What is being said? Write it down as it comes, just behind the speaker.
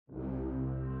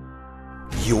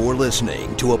You're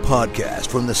listening to a podcast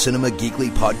from the Cinema Geekly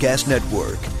Podcast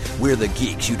Network. We're the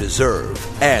geeks you deserve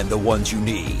and the ones you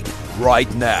need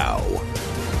right now.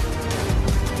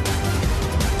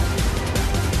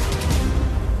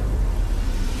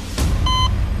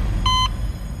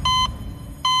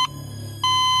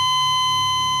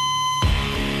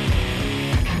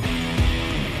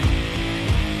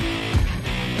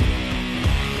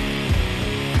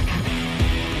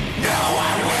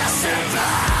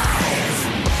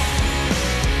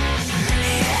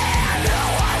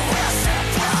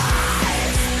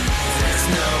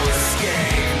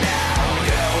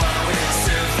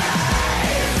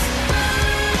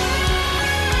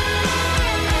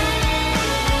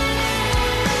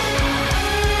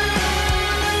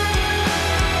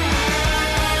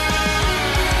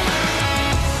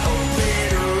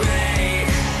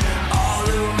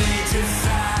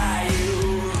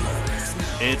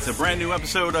 It's a brand new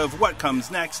episode of What Comes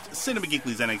Next, Cinema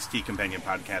Geekly's NXT companion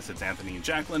podcast. It's Anthony and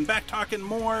Jacqueline back talking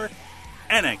more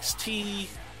NXT.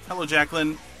 Hello,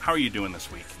 Jacqueline. How are you doing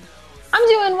this week? I'm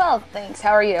doing well, thanks. How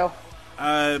are you?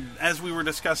 As we were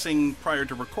discussing prior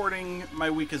to recording, my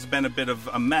week has been a bit of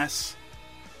a mess.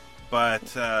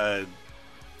 But I'll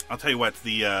tell you what,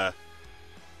 the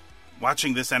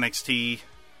watching this NXT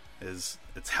it's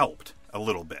helped a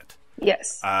little bit.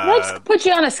 Yes. Let's put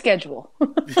you on a schedule.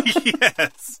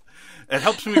 Yes. It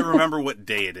helps me remember what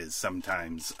day it is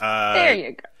sometimes. There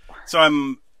you go. So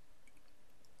I'm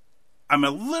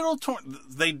a little torn.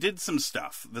 They did some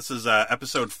stuff. This is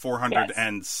episode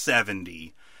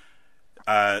 470.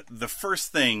 Yes. The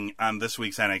first thing on this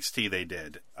week's NXT they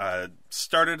did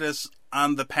started us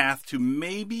on the path to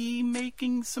maybe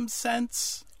making some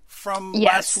sense from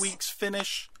last week's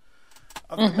finish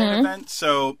of the main event.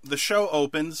 So the show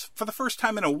opens for the first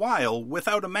time in a while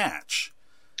without a match.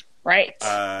 Right.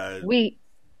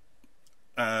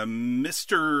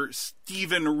 Mr.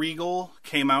 Steven Regal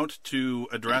came out to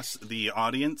address the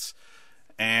audience,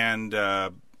 and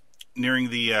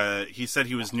he said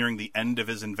he was nearing the end of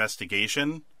his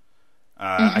investigation.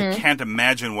 I can't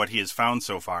imagine what he has found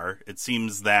so far. It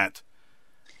seems that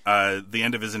the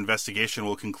end of his investigation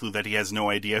will conclude that he has no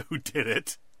idea who did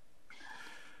it.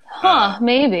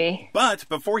 Maybe. But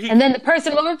before he... And then the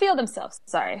person will reveal themselves.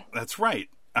 Sorry. That's right.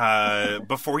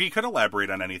 Before he could elaborate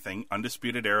on anything,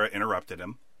 Undisputed Era interrupted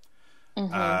him.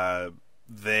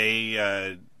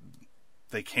 They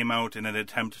came out in an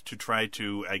attempt to try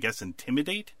to, I guess,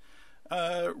 intimidate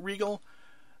Regal.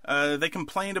 They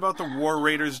complained about the War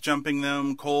Raiders jumping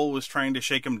them. Cole was trying to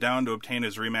shake him down to obtain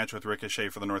his rematch with Ricochet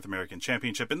for the North American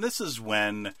Championship. And this is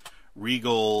when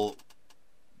Regal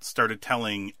started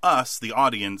telling us, the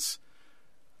audience,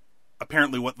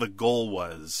 apparently what the goal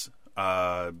was,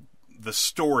 the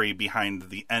story behind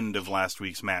the end of last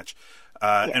week's match,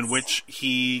 in which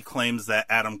he claims that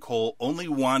Adam Cole only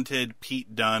wanted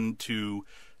Pete Dunne to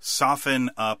soften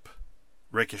up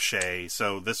Ricochet,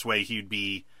 so this way he'd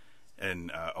be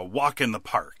a walk in the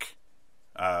park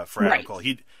for Adam Cole.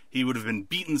 He would have been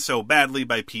beaten so badly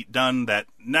by Pete Dunne that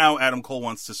now Adam Cole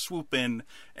wants to swoop in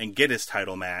and get his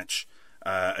title match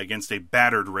against a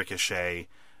battered Ricochet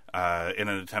in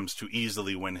an attempt to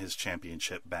easily win his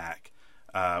championship back,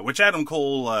 which Adam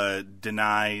Cole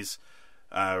denies.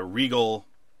 Regal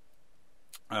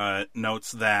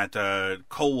notes that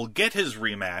Cole will get his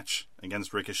rematch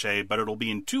against Ricochet, but it'll be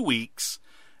in 2 weeks,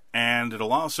 and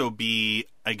it'll also be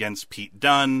against Pete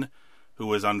Dunne, who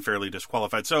was unfairly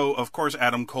disqualified. So, of course,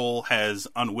 Adam Cole has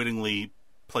unwittingly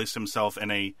placed himself in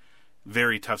a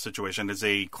very tough situation. It's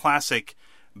a classic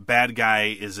bad guy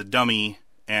is a dummy,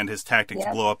 and his tactics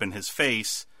blow up in his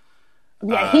face.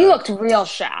 Yeah, he looked real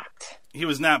shocked. He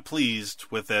was not pleased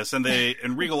with this, and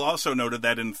Regal also noted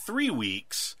that in 3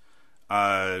 weeks,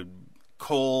 Strong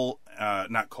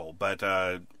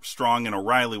and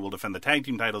O'Reilly will defend the tag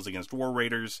team titles against War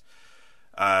Raiders.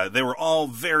 They were all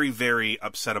very, very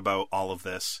upset about all of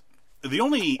this. The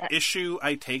only issue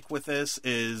I take with this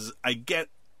is I get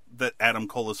that Adam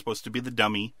Cole is supposed to be the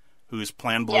dummy whose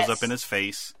plan blows up in his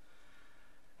face.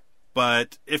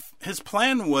 But if his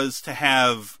plan was to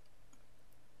have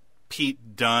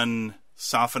Pete Dunne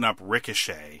soften up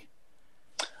Ricochet,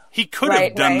 he could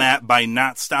have done that by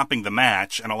not stopping the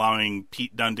match and allowing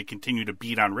Pete Dunne to continue to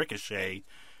beat on Ricochet,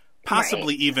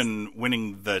 possibly even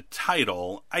winning the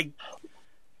title. I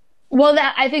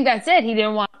think that's it. He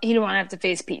didn't want to have to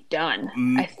face Pete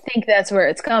Dunne. I think that's where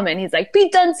it's coming. He's like,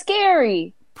 Pete Dunne's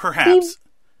scary. Perhaps.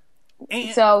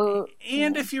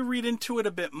 And if you read into it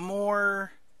a bit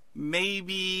more,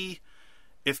 maybe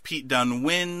if Pete Dunne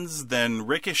wins, then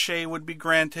Ricochet would be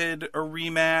granted a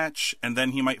rematch, and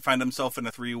then he might find himself in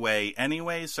a 3-way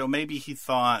anyway. So maybe he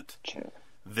thought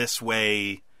this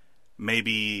way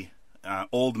maybe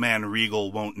Old Man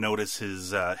Regal won't notice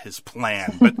his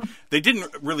plan. But they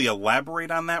didn't really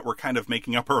elaborate on that. We're kind of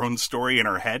making up our own story in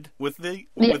our head with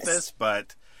this,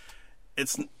 but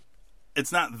it's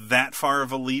not that far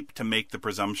of a leap to make the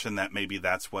presumption that maybe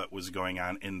that's what was going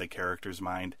on in the character's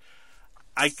mind.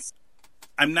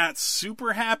 I'm not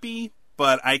super happy,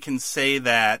 but I can say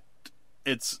that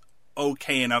it's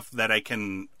okay enough that I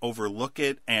can overlook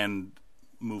it and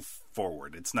move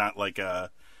forward. It's not like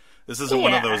this isn't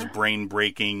one of those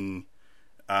brain-breaking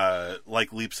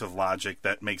like leaps of logic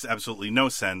that makes absolutely no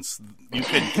sense. You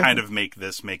could kind of make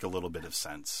this make a little bit of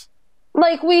sense.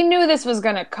 Like, we knew this was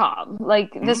going to come.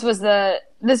 Like, this was the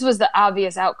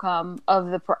obvious outcome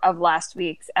of last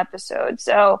week's episode.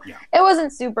 So it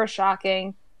wasn't super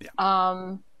shocking. Yeah.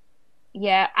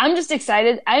 I'm just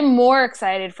excited. I'm more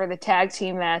excited for the tag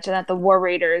team match, and that the War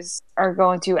Raiders are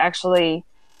going to actually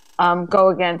go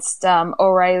against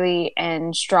O'Reilly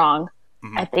and Strong.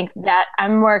 Mm-hmm. I think that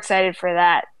I'm more excited for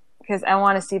that because I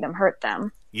want to see them hurt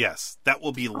them. Yes, that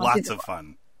will be lots of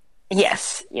fun.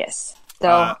 Yes.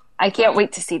 So I can't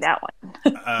wait to see that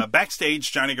one.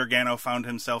 Backstage, Johnny Gargano found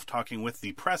himself talking with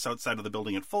the press outside of the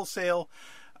building at Full Sail.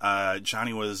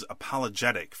 Johnny was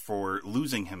apologetic for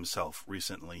losing himself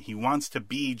recently. He wants to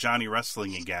be Johnny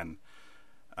Wrestling again.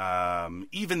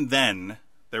 Even then,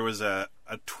 there was a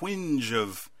twinge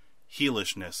of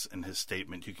heelishness in his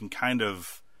statement. You can kind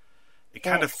of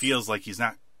feels like he's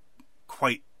not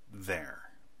quite there.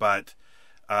 But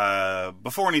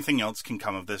before anything else can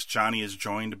come of this, Johnny is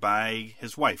joined by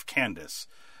his wife, Candice,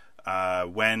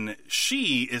 when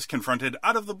she is confronted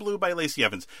out of the blue by Lacey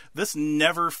Evans. This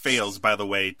never fails, by the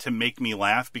way, to make me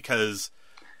laugh, because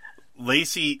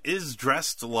Lacey is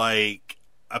dressed like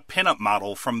a pinup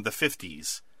model from the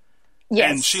 50s.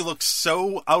 Yes. And she looks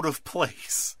so out of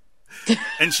place.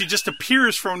 And she just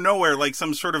appears from nowhere like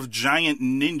some sort of giant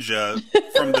ninja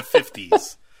from the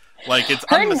 50s. Like, it's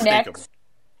unmistakable.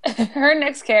 Her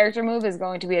next character move is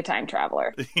going to be a time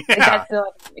traveler. Yeah. Like, that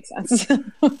still makes sense.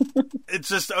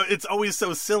 It's always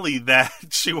so silly that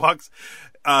she walks.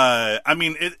 I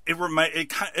mean, it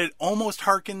almost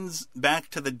harkens back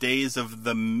to the days of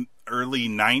the early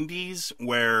 90s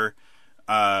where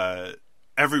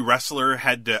every wrestler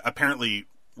had to, apparently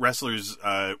wrestlers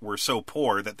were so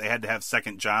poor that they had to have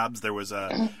second jobs. There was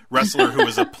a wrestler who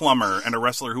was a plumber, and a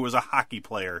wrestler who was a hockey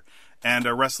player, and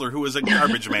a wrestler who was a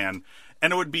garbage man.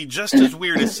 And it would be just as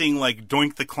weird as seeing, like,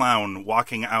 Doink the Clown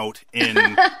walking out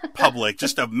in public.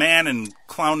 Just a man in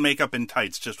clown makeup and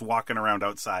tights just walking around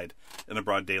outside in the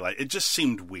broad daylight. It just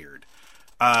seemed weird.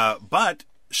 But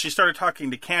she started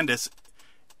talking to Candice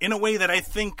in a way that I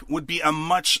think would be I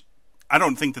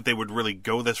don't think that they would really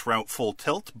go this route full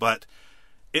tilt, but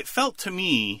it felt to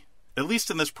me, at least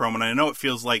in this promo, and I know it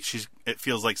feels like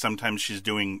sometimes she's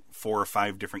doing 4 or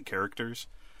 5 different characters.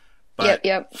 But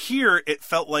here, it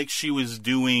felt like she was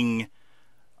doing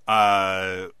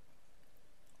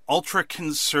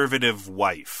ultra-conservative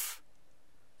wife.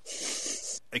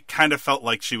 It kind of felt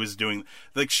like she was doing...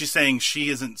 Like, she's saying she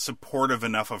isn't supportive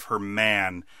enough of her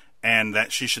man and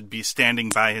that she should be standing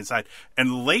by his side.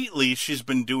 And lately, she's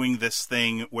been doing this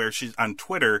thing where she's on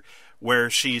Twitter, where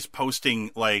she's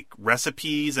posting, like,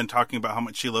 recipes and talking about how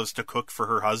much she loves to cook for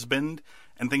her husband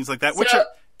and things like that, which are,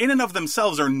 in and of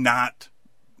themselves are not...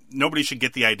 Nobody should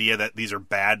get the idea that these are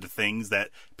bad things, that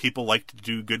people like to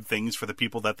do good things for the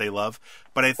people that they love.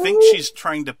 But I think she's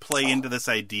trying to play into this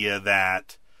idea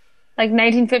that... Like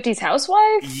 1950s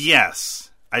housewife?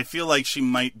 Yes. I feel like she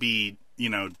might be,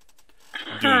 doing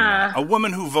that. A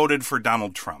woman who voted for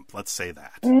Donald Trump, let's say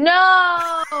that.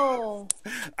 No!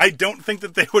 I don't think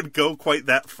that they would go quite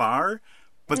that far.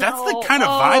 But that's the kind of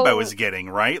vibe I was getting,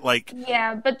 right? Like,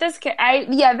 yeah, but this character,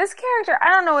 I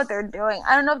don't know what they're doing.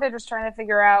 I don't know if they're just trying to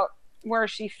figure out where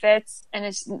she fits, and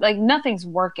it's like nothing's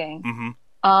working.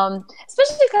 Mm-hmm.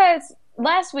 Especially because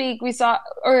last week we saw,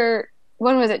 or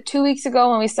when was it? 2 weeks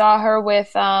ago when we saw her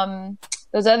with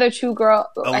those other 2 girls.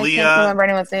 I can't remember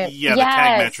anyone's name. Yeah, the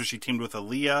tag match where she teamed with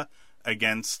Aaliyah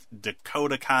against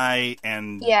Dakota Kai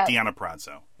and Deanna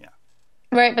Prazzo. Yeah.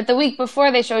 Right, but the week before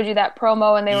they showed you that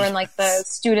promo and they were in like the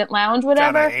student lounge,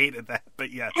 whatever. God, I hated that, but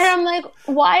yes. And I'm like,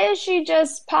 why is she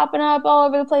just popping up all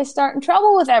over the place, starting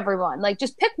trouble with everyone? Like,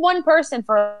 just pick one person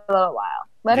for a little while.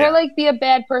 Let her like be a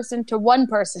bad person to one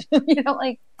person,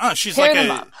 like. Oh, she's like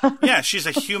she's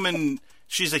a human.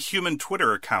 She's a human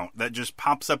Twitter account that just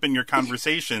pops up in your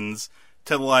conversations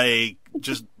to like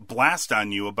just blast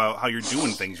on you about how you're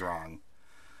doing things wrong.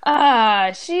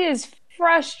 She is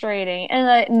frustrating,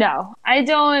 and no, I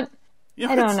don't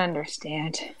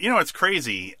understand. It's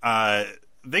crazy.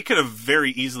 they could have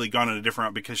very easily gone in a different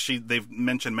route because they've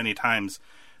mentioned many times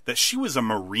that she was a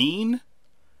Marine,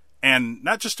 and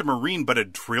not just a Marine, but a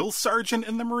drill sergeant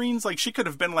in the Marines. Like, she could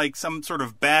have been like some sort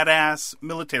of badass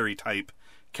military type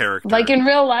character. Like in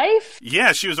real life?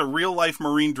 Yeah, she was a real life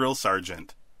Marine drill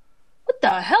sergeant. What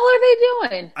the hell are they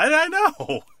doing? I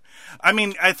know. I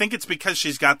mean, I think it's because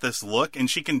she's got this look, and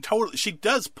she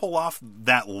does pull off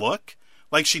that look.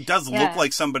 Like, she does look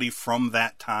like somebody from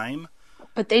that time.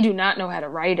 But they do not know how to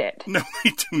write it. No,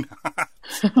 they do not.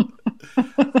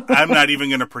 I'm not even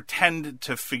going to pretend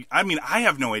to I mean, I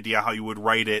have no idea how you would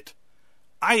write it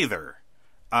either.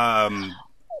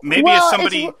 Maybe as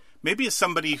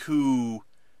somebody who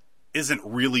isn't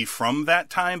really from that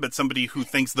time, but somebody who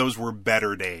thinks those were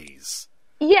better days.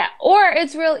 Yeah, or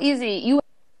it's real easy. You have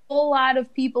a whole lot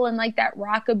of people in like that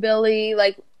rockabilly,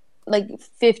 like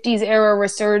 50s era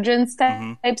resurgence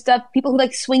type stuff. People who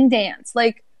like swing dance.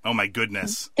 Like, oh my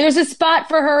goodness. There's a spot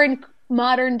for her in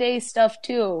modern day stuff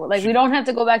too. Like, we don't have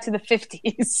to go back to the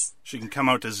 50s. She can come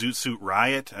out to Zoot Suit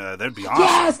Riot. That'd be awesome.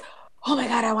 Yes! Oh my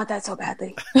god, I want that so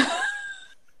badly.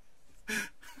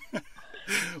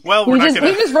 Well, we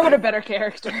just wrote a better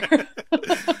character.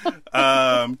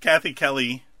 Kathy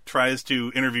Kelly tries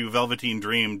to interview Velveteen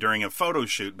Dream during a photo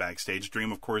shoot backstage.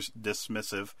 Dream, of course,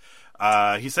 dismissive.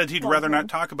 He said he'd rather not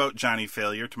talk about Johnny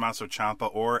Failure, Tommaso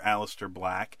Ciampa, or Aleister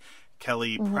Black.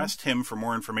 Kelly pressed him for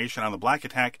more information on the Black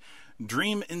attack.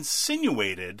 Dream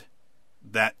insinuated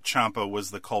that Ciampa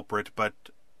was the culprit, but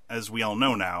as we all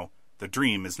know now, the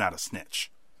Dream is not a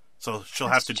snitch. So she'll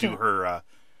have to do her...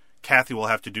 Kathy will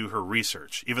have to do her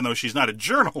research. Even though she's not a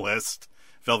journalist,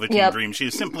 Velveteen Dream, she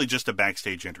is simply just a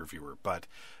backstage interviewer. But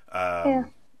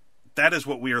that is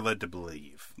what we are led to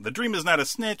believe. The Dream is not a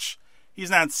snitch.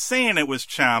 He's not saying it was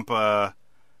Ciampa,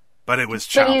 but it was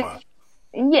Ciampa.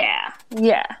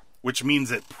 Yeah. Which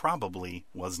means it probably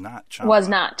was not Ciampa. Was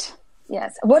not.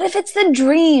 Yes. What if it's the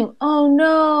Dream? Oh,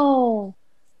 no.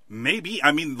 Maybe.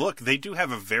 I mean, look, they do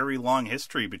have a very long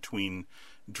history between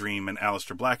Dream and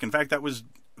Aleister Black. In fact, that was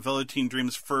Velveteen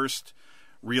Dream's first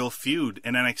real feud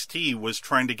in NXT, was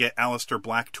trying to get Aleister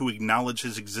Black to acknowledge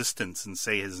his existence and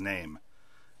say his name.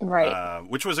 Right.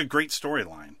 Which was a great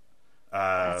storyline.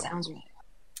 That sounds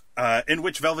right. In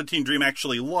which Velveteen Dream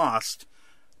actually lost,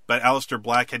 but Aleister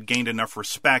Black had gained enough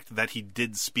respect that he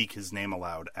did speak his name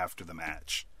aloud after the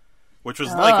match, which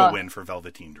was like a win for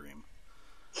Velveteen Dream.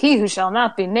 He who shall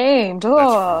not be named.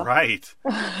 That's right.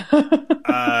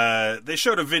 They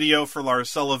showed a video for Lars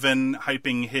Sullivan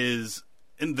hyping his,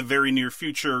 in the very near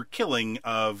future, killing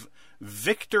of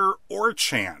Victor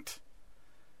Orchant.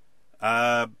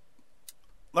 Let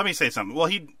me say something. Well,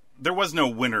 there was no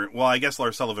winner. Well, I guess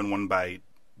Lars Sullivan won by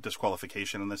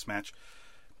disqualification in this match.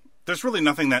 There's really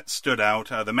nothing that stood out.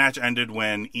 The match ended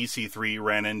when EC3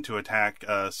 ran in to attack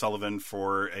Sullivan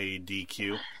for a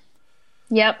DQ.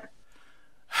 Yep.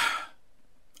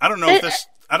 I don't know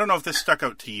if this stuck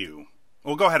out to you.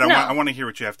 Well, go ahead. I want to hear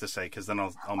what you have to say, because then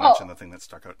I'll mention the thing that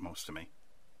stuck out most to me.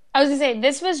 I was going to say,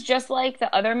 this was just like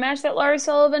the other match that Lars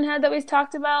Sullivan had that we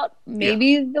talked about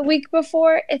maybe the week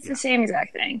before. It's the same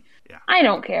exact thing. Yeah. I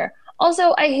don't care.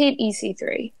 Also, I hate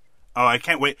EC3. Oh, I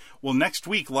can't wait. Well, next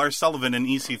week, Lars Sullivan and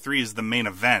EC3 is the main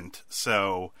event,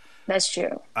 so... That's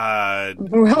true. I'm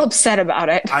real upset about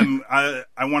it. I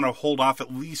want to hold off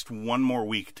at least one more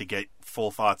week to get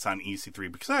full thoughts on EC3,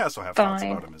 because I also have thoughts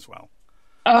about him as well.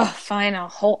 Oh, fine.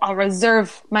 I'll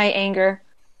reserve my anger.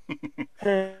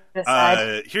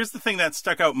 Here's the thing that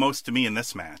stuck out most to me in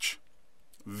this match.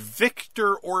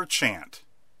 Victor Orchant.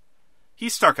 He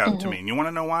stuck out to me, and you want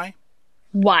to know why?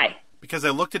 Why? Because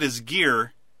I looked at his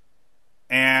gear,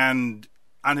 and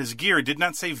on his gear it did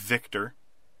not say Victor.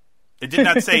 It did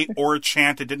not say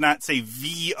Orchant. It did not say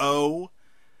VO.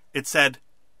 It said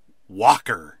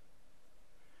Walker.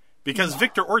 Because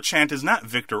Victor Orchant is not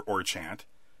Victor Orchant.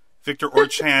 Victor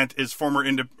Orchant is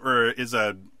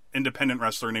a independent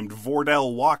wrestler named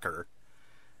Vordell Walker.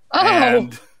 Oh.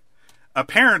 And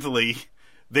apparently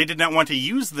they did not want to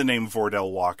use the name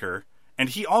Vordell Walker, and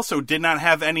he also did not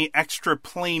have any extra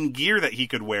plain gear that he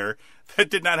could wear that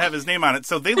did not have his name on it.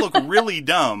 So they look really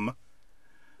dumb.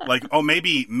 Like, oh,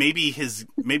 maybe his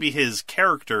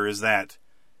character is that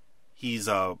he's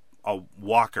a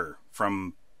walker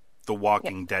from The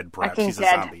Walking Dead, perhaps. He's a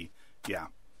zombie. Yeah.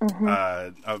 Mm-hmm.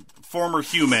 A former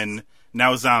human,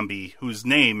 now zombie, whose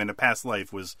name in a past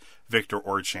life was Victor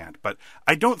Orchant. But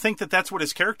I don't think that that's what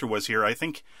his character was here. I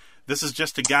think this is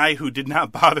just a guy who did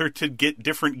not bother to get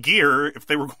different gear if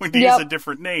they were going to use a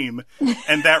different name.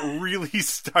 And that really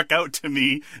stuck out to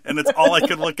me, and it's all I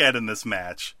could look at in this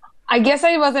match. I guess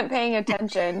I wasn't paying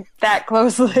attention that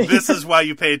closely. This is why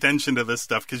you pay attention to this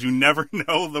stuff, because you never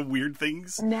know the weird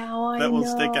things that will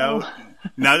stick out.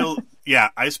 Now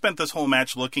I spent this whole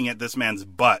match looking at this man's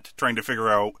butt, trying to figure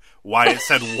out why it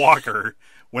said Walker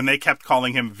when they kept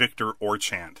calling him Victor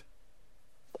Orchant.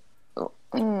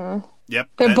 Yep.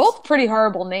 They're both pretty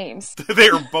horrible names. They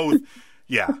are both,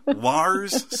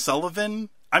 Lars Sullivan.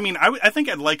 I mean, I think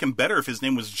I'd like him better if his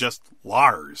name was just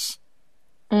Lars.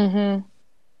 Mm-hmm.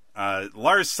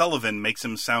 Lars Sullivan makes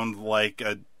him sound like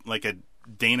a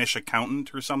Danish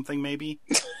accountant or something, maybe.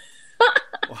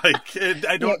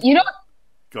 I don't.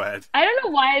 Go ahead. I don't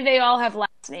know why they all have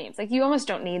last names. Like, you almost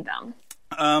don't need them.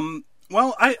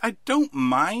 Well, I don't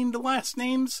mind last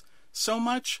names so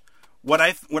much. What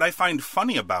I find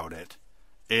funny about it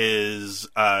is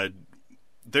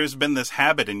there's been this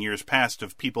habit in years past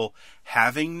of people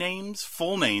having names,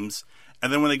 full names,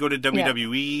 and then when they go to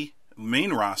WWE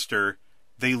main roster,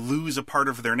 they lose a part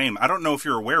of their name. I don't know if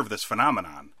you're aware of this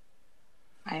phenomenon.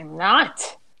 I'm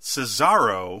not.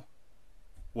 Cesaro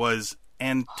was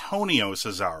Antonio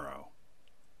Cesaro.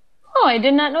 Oh, I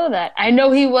did not know that. I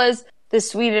know he was the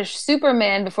Swedish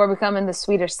Superman before becoming the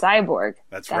Swedish Cyborg.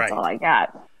 That's right. That's all I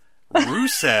got.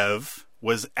 Rusev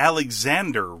was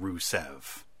Alexander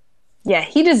Rusev. Yeah,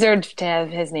 he deserved to have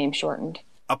his name shortened.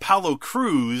 Apollo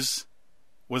Crews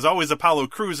was always Apollo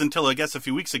Crews until, I guess, a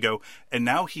few weeks ago, and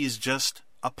now he's just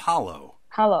Apollo.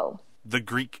 Apollo. The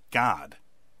Greek god.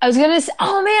 I was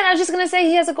just going to say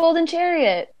he has a golden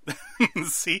chariot.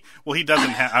 See? Well, he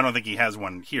doesn't have, I don't think he has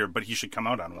one here, but he should come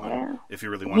out on one if he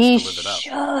really wants to live it up. He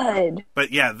should.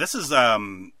 But yeah, this is,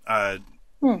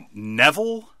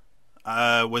 Neville,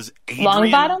 was Adrian.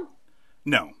 Longbottom?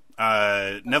 No.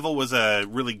 Neville was a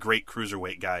really great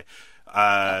cruiserweight guy,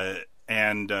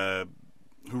 and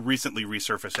who recently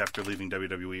resurfaced after leaving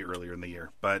WWE earlier in the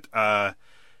year. But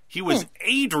he was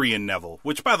Adrian Neville,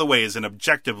 which, by the way, is an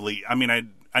objectively... I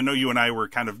mean, I know you and I were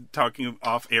kind of talking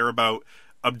off air about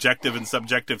objective and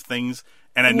subjective things,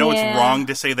 and I know it's wrong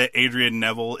to say that Adrian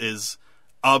Neville is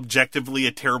objectively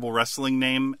a terrible wrestling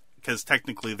name, because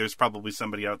technically there's probably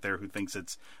somebody out there who thinks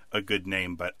it's a good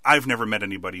name, but I've never met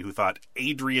anybody who thought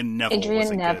Adrian Neville was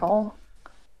good.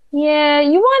 Yeah,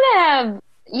 you want to have,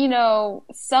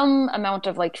 some amount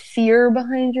of, like, fear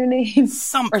behind your name.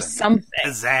 Something. Or something.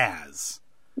 Pizzazz.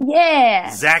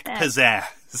 Yeah. Zach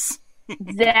Pizzazz.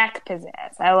 Zach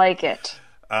Pizzazz. I like it.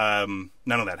 None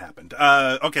of that happened.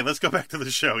 Okay, let's go back to the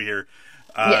show here.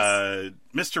 Yes.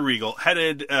 Mr. Regal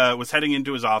was heading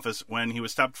into his office when he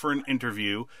was stopped for an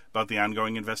interview about the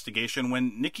ongoing investigation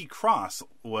when Nikki Cross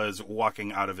was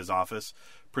walking out of his office,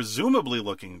 presumably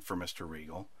looking for Mr.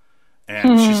 Regal.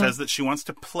 And she says that she wants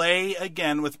to play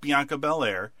again with Bianca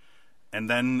Belair. And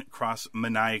then Cross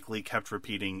maniacally kept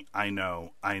repeating, I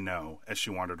know, as she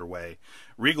wandered away.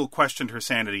 Regal questioned her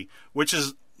sanity, which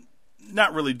is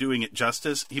not really doing it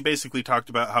justice. He basically talked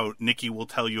about how Nikki will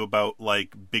tell you about,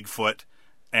 like, Bigfoot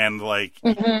and, like,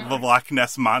 the Loch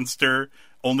Ness Monster.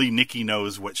 Only Nikki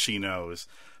knows what she knows.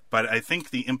 But I think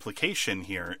the implication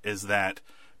here is that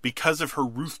because of her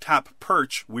rooftop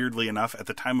perch, weirdly enough, at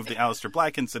the time of the Aleister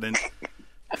Black incident...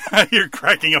 You're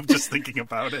cracking up just thinking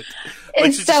about it.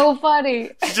 It's so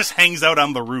funny. She just hangs out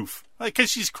on the roof. Because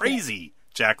she's crazy,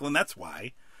 Jacqueline, that's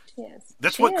why.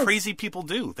 That's what crazy people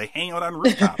do. They hang out on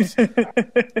rooftops.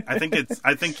 I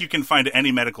think you can find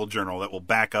any medical journal that will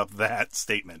back up that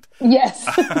statement. Yes.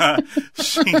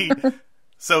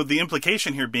 So the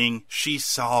implication here being she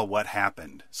saw what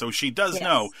happened. So she does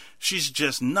know. She's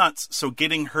just nuts. So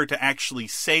getting her to actually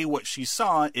say what she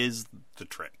saw is the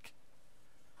trick.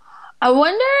 I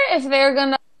wonder if they're going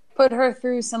to put her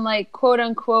through some, like,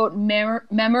 quote-unquote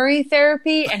memory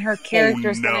therapy and her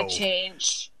character's going to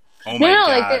change. Oh, my God.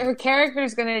 Like, her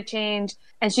character's going to change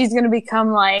and she's going to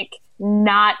become, like,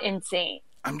 not insane.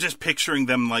 I'm just picturing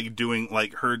them, like, doing,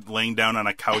 like, her laying down on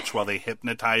a couch while they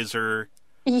hypnotize her.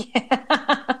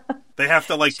 Yeah. They have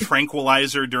to, like,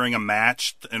 tranquilize her during a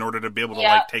match in order to be able to,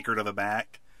 like, take her to the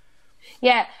back.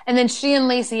 Yeah, and then she and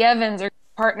Lacey Evans are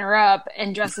partner up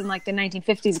and dress in, like, the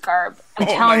 1950s garb. I'm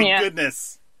telling you. Oh, my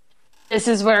goodness. This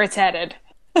is where it's headed.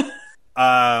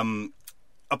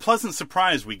 A pleasant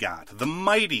surprise we got. The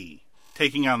Mighty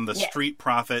taking on the Street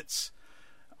Profits.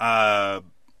 I'll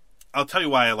tell you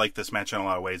why I like this match in a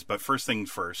lot of ways, but first things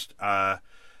first. The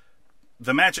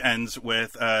match ends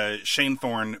with Shane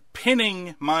Thorne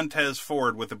pinning Montez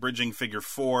Ford with a bridging figure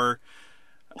 4.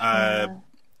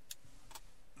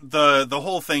 The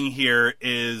whole thing here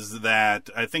is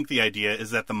that I think the idea is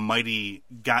that the Mighty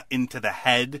got into the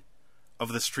head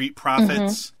of the Street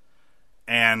Profits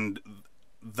and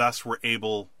thus were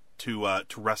able to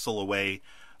wrestle away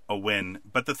a win.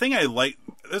 But the thing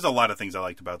there's a lot of things I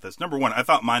liked about this. Number one, I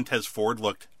thought Montez Ford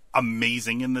looked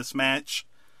amazing in this match.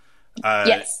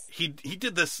 Yes. He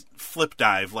did this flip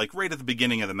dive like right at the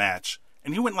beginning of the match,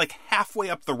 and he went like halfway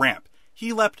up the ramp.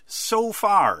 He leapt so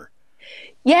far.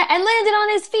 Yeah, and landed on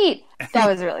his feet. That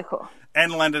was really cool.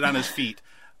 And landed on his feet.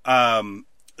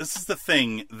 This is the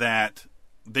thing that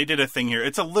they did a thing here.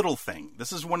 It's a little thing.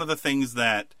 This is one of the things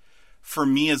that, for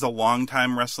me as a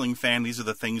longtime wrestling fan, these are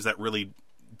the things that really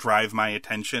drive my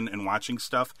attention in watching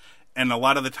stuff. And a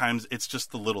lot of the times, it's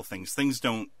just the little things. Things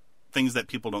that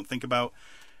people don't think about.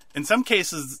 In some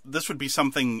cases, this would be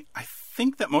something I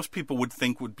think that most people would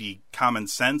think would be common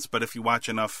sense, but if you watch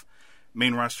enough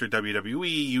main roster WWE,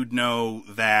 you'd know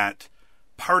that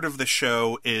part of the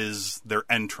show is their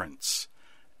entrance.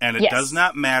 And it does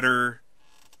not matter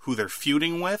who they're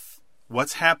feuding with,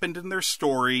 what's happened in their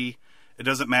story. It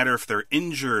doesn't matter if they're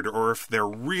injured or if they're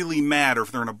really mad or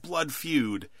if they're in a blood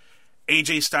feud.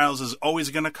 AJ Styles is always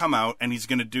going to come out and he's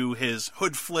going to do his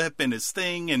hood flip and his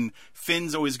thing, and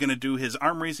Finn's always going to do his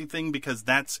arm raising thing because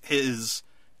that's his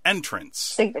entrance.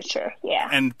 Signature, yeah.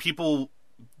 And people,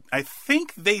 I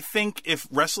think they think if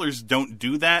wrestlers don't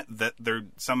do that they're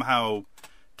somehow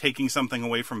taking something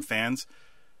away from fans.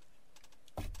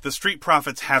 The Street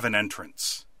Profits have an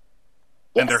entrance.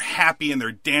 Yes. And they're happy and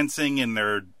they're dancing and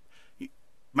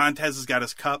Montez has got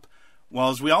his cup. Well,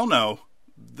 as we all know,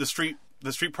 the Street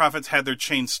Profits had their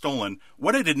chains stolen.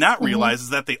 What I did not realize is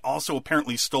that they also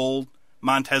apparently stole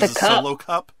Montez's solo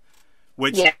cup,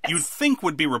 which you'd think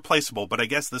would be replaceable, but I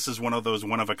guess this is one of those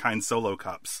one-of-a-kind solo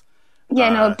cups.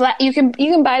 Yeah, you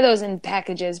can buy those in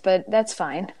packages, but that's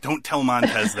fine. Don't tell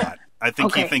Montez that. I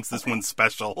think he thinks this one's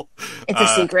special. It's a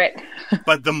secret.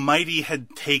 But the Mighty had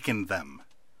taken them.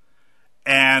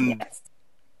 And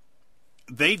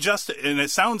and it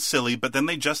sounds silly, but then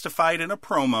they justified in a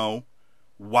promo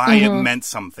why it meant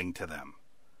something to them.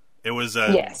 It was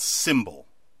a symbol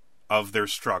of their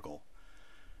struggle.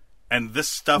 And this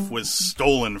stuff was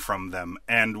stolen from them.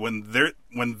 And when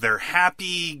their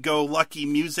happy-go-lucky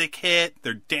music hit,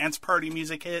 their dance party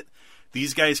music hit,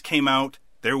 these guys came out.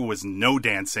 There was no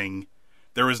dancing.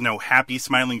 There was no happy,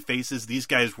 smiling faces. These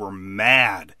guys were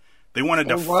mad. They wanted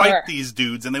to fight these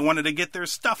dudes, and they wanted to get their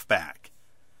stuff back.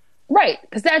 Right,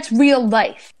 because that's real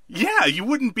life. Yeah, you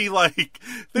wouldn't be like...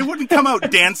 They wouldn't come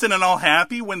out dancing and all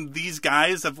happy when these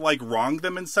guys have, like, wronged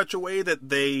them in such a way that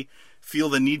they feel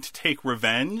the need to take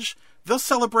revenge. They'll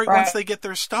celebrate once they get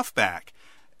their stuff back.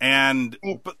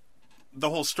 But the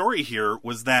whole story here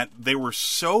was that they were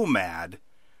so mad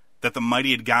that the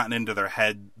Mighty had gotten into their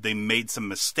head. They made some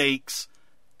mistakes,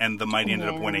 and the Mighty ended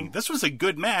up winning. This was a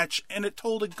good match, and it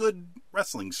told a good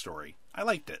wrestling story. I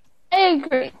liked it. I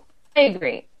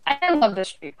agree. I love the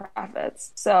Street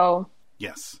Profits. So,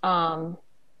 yes.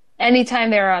 Anytime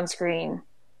they're on screen,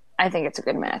 I think it's a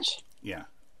good match. Yeah.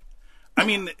 I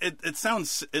mean, it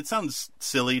sounds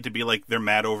silly to be like they're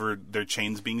mad over their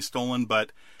chains being stolen,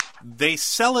 but they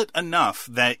sell it enough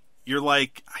that you're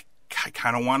like, I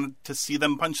kind of wanted to see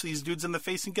them punch these dudes in the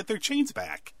face and get their chains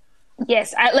back.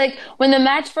 Yes, I like when the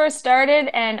match first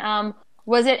started, and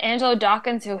was it Angelo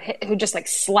Dawkins who just like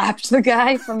slapped the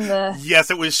guy from the? Yes,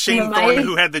 it was Shane Thorne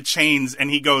who had the chains, and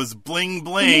he goes bling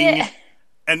bling,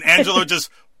 and Angelo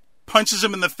just punches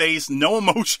him in the face, no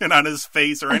emotion on his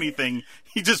face or anything.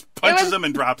 He just punches him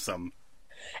and drops him.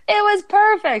 It was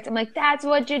perfect. I'm like, that's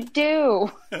what you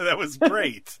do. That was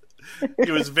great.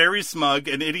 He was very smug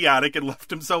and idiotic and left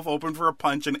himself open for a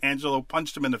punch, and Angelo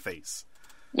punched him in the face.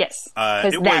 Yes,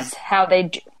 because that's how they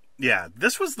do. Yeah,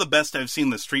 this was the best I've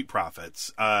seen the Street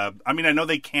Profits. I mean, I know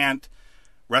they can't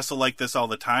wrestle like this all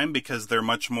the time because they're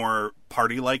much more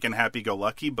party-like and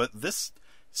happy-go-lucky, but this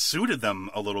suited them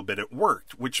a little bit. It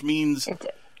worked, which means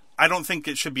I don't think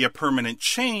it should be a permanent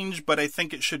change, but I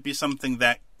think it should be something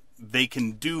that they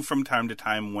can do from time to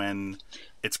time when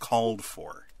it's called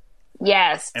for.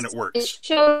 Yes. And it works.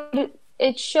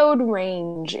 It showed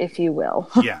range, if you will.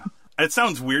 Yeah. It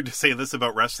sounds weird to say this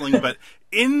about wrestling, but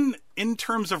in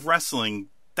terms of wrestling,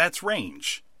 that's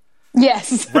range.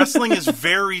 Yes. Wrestling is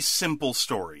very simple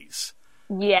stories.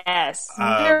 Yes.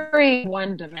 Very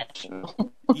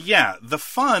one-dimensional. Yeah. The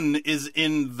fun is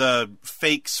in the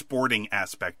fake sporting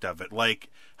aspect of it, like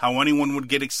how anyone would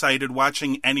get excited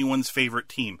watching anyone's favorite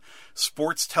team.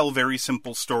 Sports tell very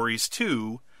simple stories,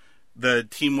 too. The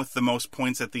team with the most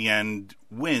points at the end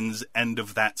wins, end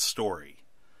of that story.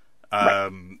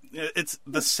 It's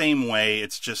the same way.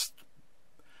 It's just,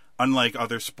 unlike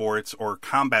other sports or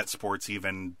combat sports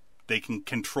even, they can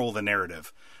control the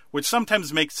narrative, which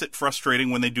sometimes makes it frustrating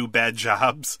when they do bad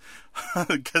jobs,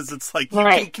 because it's like, you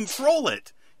can control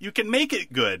it. You can make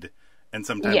it good. and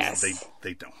sometimes Yes.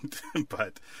 they don't.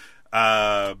 But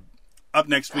up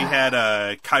next we had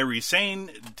Kairi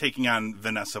Sane taking on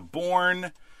Vanessa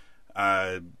Bourne.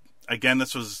 Again,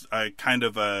 this was kind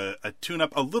of a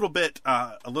tune-up, a little bit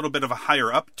of a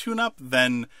higher up tune-up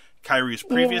than Kairi's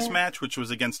previous match, which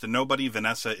was against a nobody.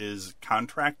 Vanessa is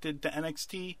contracted to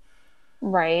NXT.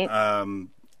 Right.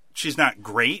 She's not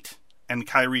great, and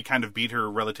Kairi kind of beat her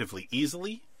relatively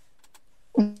easily.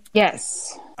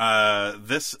 Yes.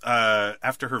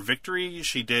 After her victory,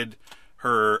 she did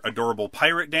her adorable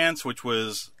pirate dance, which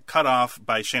was cut off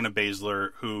by Shayna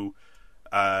Baszler, who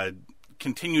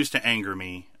continues to anger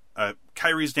me.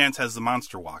 Kairi's dance has the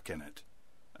monster walk in it.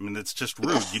 I mean, it's just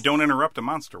rude. You don't interrupt a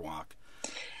monster walk.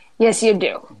 Yes, you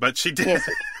do. But she did. Yes.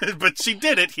 But she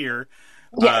did it here.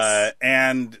 Yes.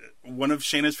 And one of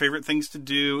Shayna's favorite things to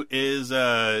do is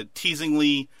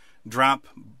teasingly drop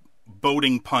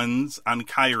boating puns on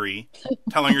Kairi,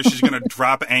 telling her she's going to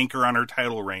drop anchor on her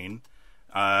title reign,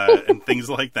 and things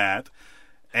like that.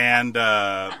 And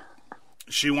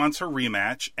she wants her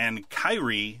rematch, and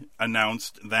Kairi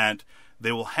announced that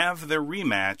they will have their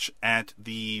rematch at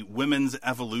the Women's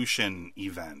Evolution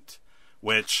event,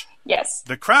 which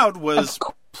the crowd was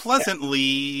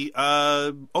pleasantly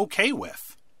okay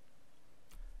with.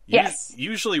 Yes.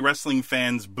 Usually wrestling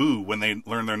fans boo when they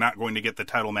learn they're not going to get the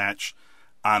title match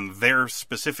on their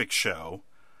specific show,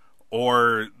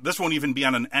 or this won't even be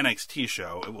on an NXT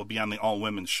show. It will be on the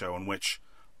all-women's show, in which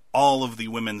all of the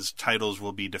women's titles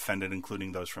will be defended,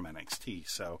 including those from NXT.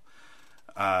 So,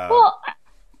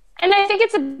 and I think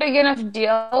it's a big enough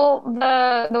deal,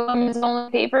 the women's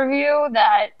only pay-per-view,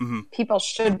 that people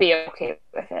should be okay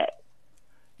with it.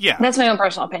 Yeah, that's my own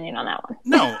personal opinion on that one.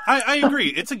 No, I agree.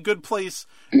 It's a good place.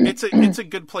 It's a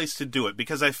good place to do it,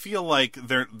 because I feel like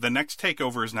the next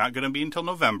takeover is not going to be until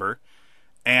November,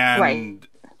 and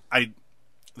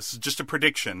this is just a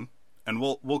prediction, and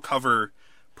we'll cover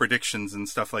predictions and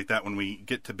stuff like that when we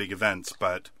get to big events.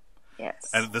 But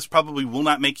this probably will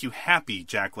not make you happy,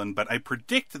 Jacqueline. But I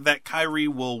predict that Kairi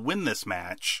will win this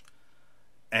match,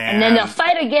 and then they'll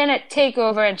fight again at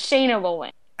Takeover, and Shayna will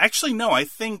win. Actually, no. I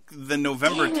think the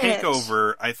November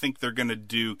takeover, I think they're going to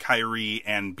do Kairi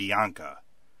and Bianca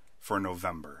for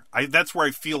November. That's where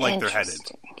I feel like they're headed.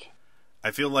 I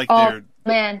feel like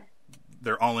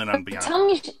they're all in on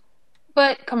Bianca.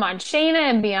 But come on,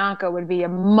 Shayna and Bianca would be a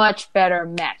much better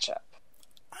matchup.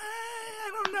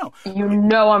 I don't know. You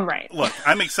know I'm right. Look,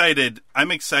 I'm excited. I'm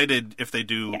excited if they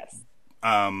do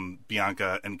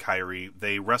Bianca and Kairi.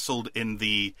 They wrestled in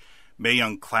the Mae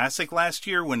Young Classic last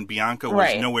year when Bianca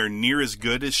was nowhere near as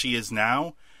good as she is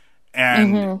now.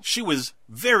 And she was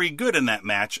very good in that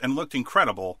match and looked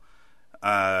incredible.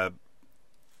 I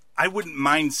wouldn't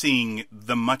mind seeing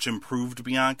the much improved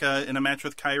Bianca in a match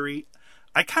with Kairi.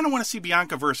 I kind of want to see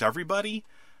Bianca versus everybody.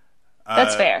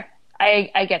 That's fair.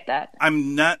 I get that.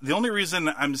 I'm not. The only reason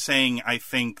I'm saying I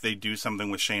think they do something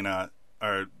with Shayna,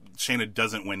 or Shayna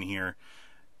doesn't win here,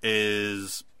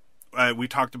 is we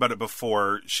talked about it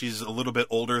before. She's a little bit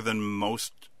older than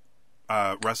most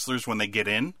wrestlers when they get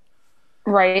in.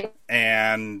 Right.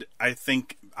 And I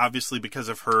think, obviously, because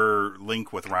of her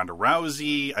link with Ronda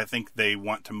Rousey, I think they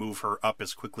want to move her up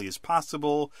as quickly as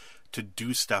possible to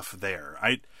do stuff there.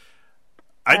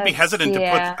 I'd be hesitant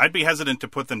to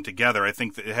put them together. I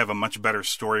think they have a much better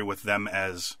story with them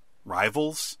as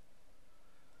rivals.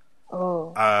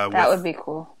 Oh, that would be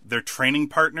cool. They're training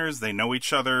partners. They know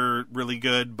each other really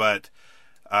good, but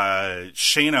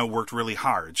Shayna worked really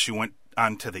hard. She went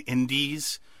on to the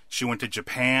Indies. She went to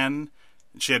Japan.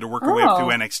 She had to work her way up through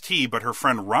NXT, but her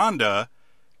friend Ronda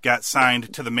got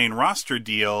signed to the main roster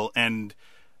deal and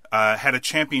had a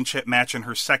championship match in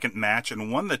her second match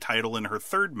and won the title in her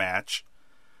third match.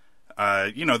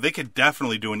 They could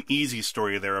definitely do an easy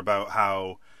story there about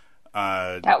how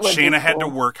Shayna had to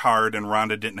work hard and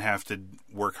Ronda didn't have to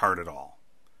work hard at all.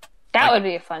 That would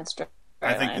be a fun story.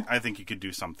 I think you could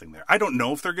do something there. I don't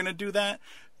know if they're going to do that.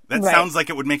 That sounds like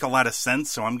it would make a lot of sense,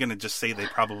 so I'm going to just say they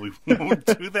probably won't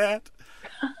do that.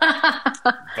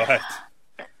 But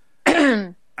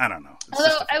I don't know.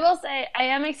 Although I will say I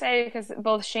am excited because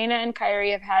both Shayna and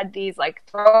Kairi have had these like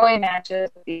throwaway matches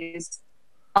with these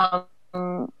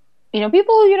people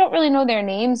you don't really know their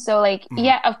names. So like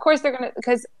of course they're gonna,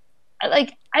 because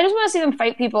like I just want to see them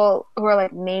fight people who are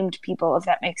like named people, if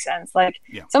that makes sense. Like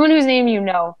someone whose name you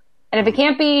know. And if it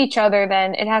can't be each other,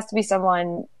 then it has to be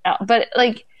someone else. But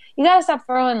like you gotta stop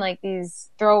throwing like these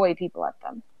throwaway people at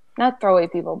them. Not throwaway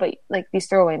people, but like these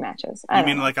throwaway matches. You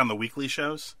mean like on the weekly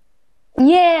shows?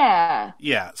 Yeah.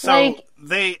 Yeah. So I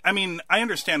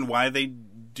understand why they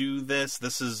do this.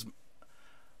 This is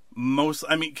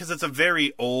because it's a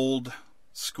very old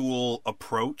school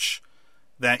approach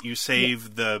that you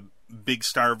save the big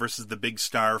star versus the big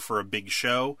star for a big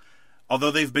show.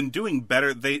 Although they've been doing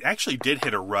better, they actually did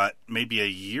hit a rut maybe a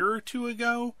year or two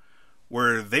ago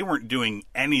where they weren't doing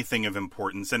anything of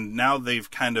importance, and now they've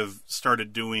kind of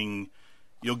started doing,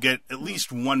 you'll get at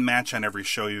least one match on every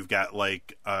show. You've got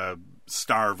like a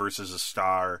star versus a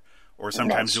star, or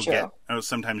sometimes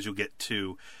sometimes you'll get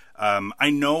two. I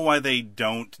know why they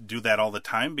don't do that all the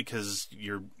time, because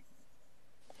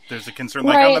there's a concern.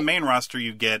 Like on the main roster,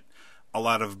 you get a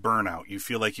lot of burnout. You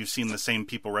feel like you've seen the same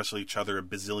people wrestle each other a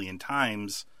bazillion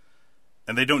times,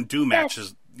 and they don't do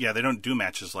matches. Yeah, they don't do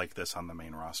matches like this on the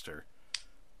main roster.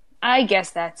 I guess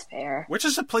that's fair. Which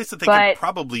is a place that they could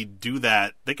probably do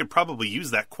that. They could probably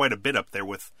use that quite a bit up there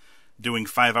with doing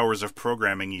 5 hours of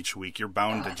programming each week. You're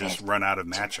bound to just run out of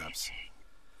matchups.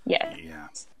 Yeah. Yeah.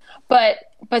 But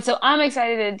so I'm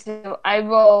excited to. I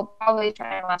will probably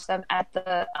try and watch them at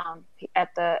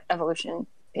the Evolution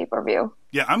pay-per-view.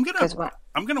 Yeah, I'm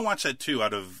gonna watch that too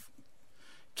out of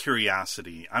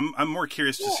curiosity. I'm more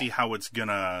curious to see how it's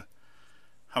gonna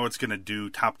do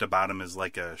top to bottom as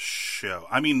like a show.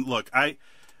 I mean, look, I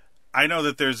know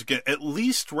that there's, at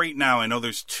least right now, I know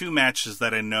there's two matches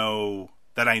that I know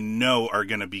are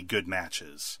gonna be good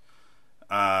matches.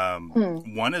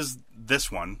 One is this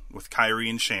one with Kairi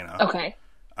and Shayna. Okay.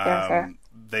 Fair.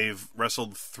 They've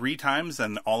wrestled 3 times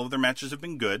and all of their matches have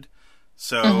been good.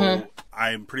 So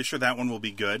I'm pretty sure that one will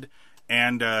be good.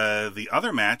 And the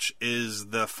other match is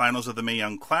the finals of the Mae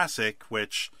Young Classic,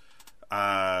 which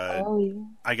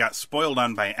I got spoiled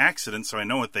on by accident, so I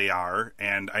know what they are,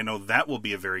 and I know that will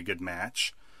be a very good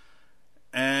match.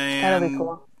 And that'll be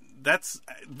cool. That's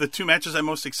the 2 matches I'm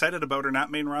most excited about are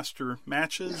not main roster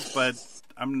matches, but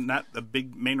I'm not a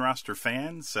big main roster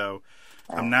fan, so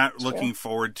I'm not looking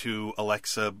forward to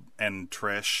Alexa and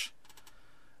Trish.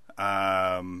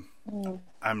 I'm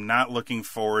not looking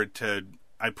forward to,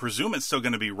 I presume it's still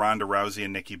going to be Ronda Rousey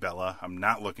and Nikki Bella. I'm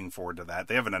not looking forward to that.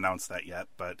 They haven't announced that yet,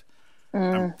 but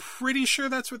I'm pretty sure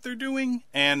that's what they're doing,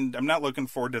 and I'm not looking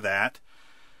forward to that.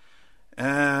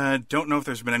 Don't know if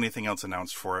there's been anything else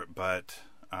announced for it, but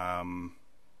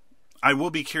I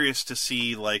will be curious to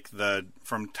see, like,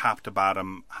 from top to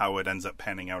bottom how it ends up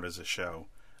panning out as a show.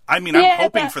 I mean, I'm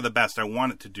hoping for the best. I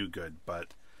want it to do good,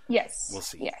 but we'll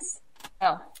see. Yes.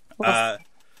 Oh.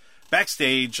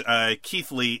 Backstage,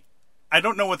 Keith Lee, I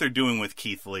don't know what they're doing with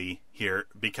Keith Lee here,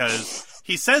 because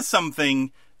he says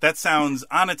something that sounds,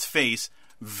 on its face,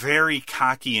 very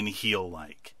cocky and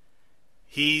heel-like.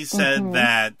 He said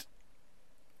that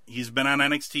he's been on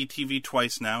NXT TV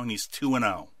twice now, and he's 2-0.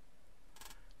 And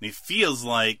he feels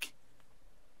like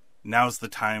now's the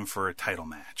time for a title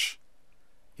match.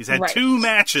 He's had 2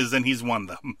 matches, and he's won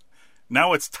them.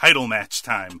 Now it's title match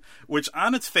time, which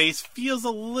on its face feels a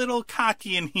little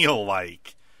cocky and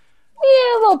heel-like.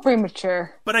 Yeah, a little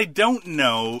premature. But I don't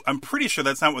know. I'm pretty sure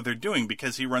that's not what they're doing,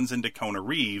 because he runs into Kona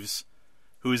Reeves,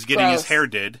 who is getting his hair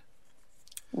did.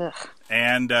 Ugh.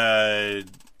 And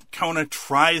Kona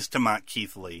tries to mock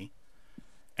Keith Lee.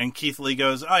 And Keith Lee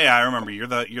goes, "Oh yeah, I remember. You're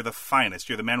the finest.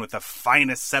 You're the man with the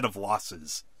finest set of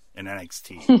losses in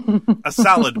NXT." A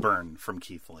solid burn from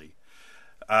Keith Lee.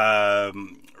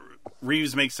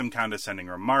 Reeves makes some condescending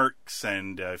remarks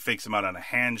and fakes him out on a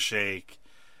handshake.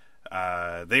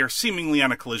 They are seemingly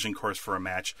on a collision course for a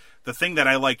match. The thing that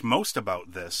I liked most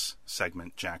about this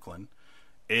segment, Jacqueline,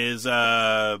 is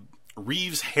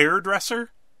Reeves'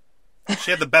 hairdresser.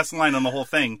 She had the best line on the whole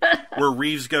thing, where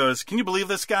Reeves goes, "Can you believe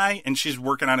this guy?" And she's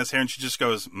working on his hair, and she just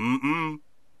goes, "Mm-mm."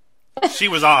 She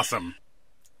was awesome.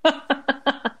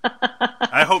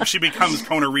 I hope she becomes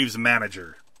Kona Reeves'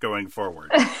 manager going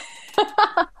forward.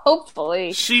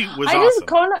 Hopefully. She was awesome.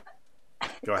 Kona,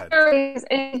 go ahead.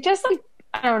 It's just like,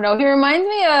 I don't know. He reminds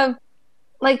me of,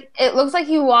 like, it looks like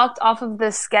he walked off of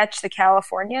the sketch The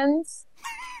Californians.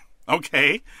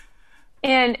 Okay.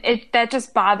 And that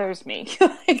just bothers me.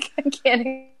 Like, I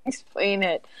can't explain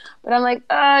it. But I'm like,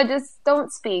 just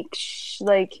don't speak.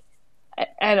 Like,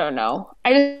 I don't know.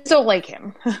 I just don't like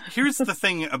him. Here's the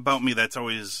thing about me that's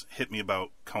always hit me about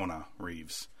Kona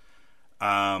Reeves.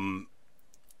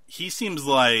 He seems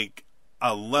like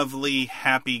a lovely,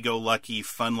 happy-go-lucky,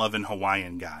 fun-loving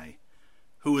Hawaiian guy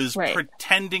who is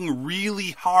pretending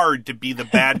really hard to be the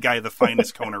bad guy, the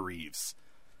finest Kona Reeves.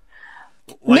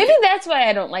 Like, maybe that's why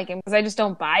I don't like him, because I just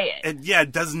don't buy it.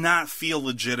 It does not feel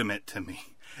legitimate to me.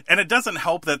 And it doesn't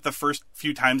help that the first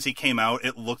few times he came out,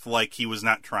 it looked like he was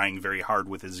not trying very hard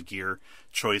with his gear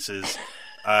choices.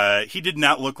 He did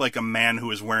not look like a man who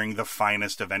was wearing the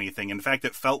finest of anything. In fact,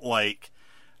 it felt like,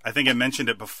 I think I mentioned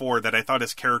it before, that I thought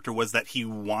his character was that he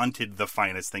wanted the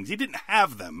finest things. He didn't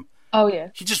have them. Oh, yeah.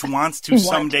 He just wants to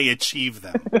someday achieve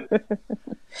them.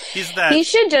 He's that. He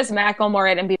should just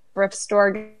Macklemore it and be a thrift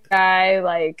store guy.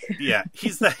 Like, yeah,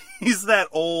 he's that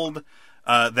old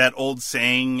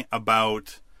saying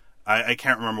about. I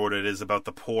can't remember what it is about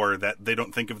the poor, that they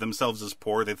don't think of themselves as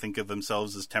poor, they think of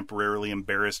themselves as temporarily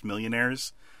embarrassed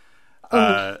millionaires.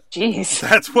 Jeez.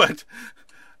 That's what.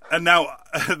 And now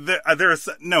there's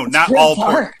no, not all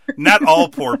poor, not all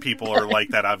poor people are like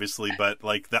that, obviously, but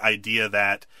like the idea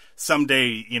that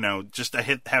someday, just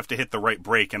have to hit the right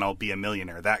break and I'll be a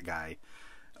millionaire. That guy.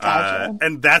 Gotcha.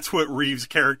 And that's what Reeves'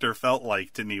 character felt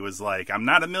like to me. Was like, I'm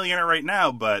not a millionaire right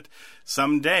now, but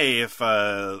someday if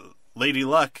Lady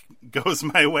Luck goes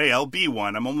my way, I'll be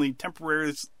one. I'm only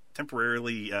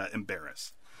temporarily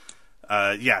embarrassed.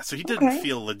 So he didn't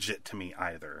feel legit to me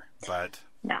either. But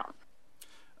no.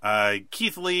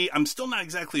 Keith Lee, I'm still not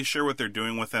exactly sure what they're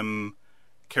doing with him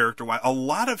character-wise. A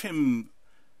lot of him,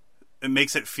 it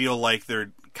makes it feel like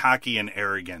they're cocky and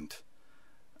arrogant.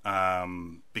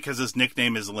 Because his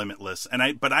nickname is Limitless.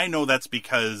 But I know that's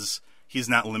because he's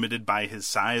not limited by his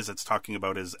size. It's talking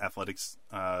about his athletics,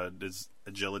 his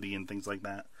agility and things like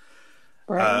that.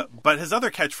 Right. But his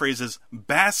other catchphrase is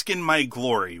 "bask in my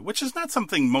glory," which is not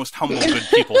something most humble good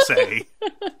people say.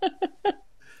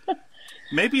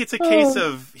 Maybe it's a case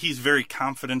of he's very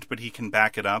confident, but he can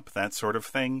back it up, that sort of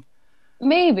thing.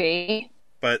 Maybe.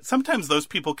 But sometimes those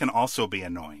people can also be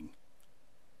annoying.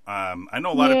 I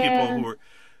know a lot of people who are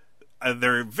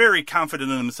they're very confident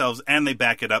in themselves and they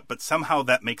back it up, but somehow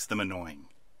that makes them annoying.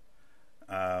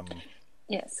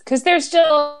 Yes, because they're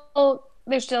still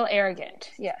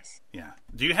arrogant. Yes. Yeah.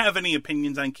 Do you have any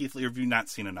opinions on Keith Lee, or have you not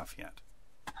seen enough yet?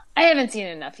 I haven't seen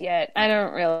enough yet. I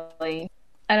don't really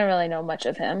know much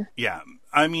of him. Yeah.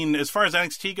 I mean, as far as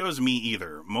NXT goes, me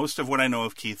either. Most of what I know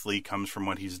of Keith Lee comes from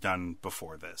what he's done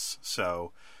before this.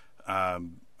 So,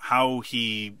 how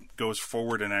he goes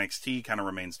forward in NXT kind of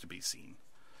remains to be seen.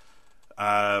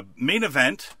 Main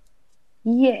event.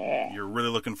 Yeah. You're really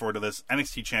looking forward to this.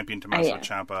 NXT champion Tommaso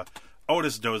Ciampa,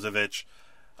 Otis Dozovic,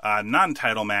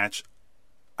 non-title match.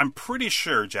 I'm pretty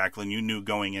sure, Jacqueline, you knew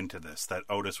going into this that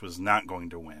Otis was not going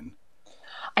to win.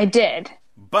 I did.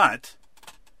 But,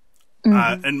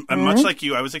 and much like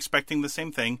you, I was expecting the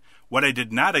same thing. What I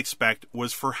did not expect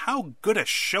was for how good a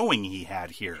showing he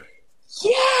had here.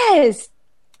 Yes!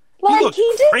 Like,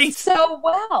 he great. did so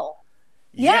well.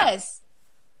 Yes.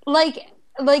 Like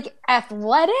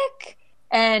athletic,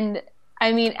 and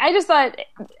I mean,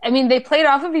 they played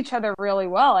off of each other really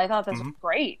well. I thought this was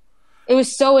great. It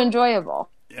was so enjoyable.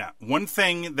 Yeah. One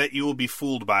thing that you will be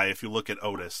fooled by if you look at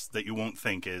Otis that you won't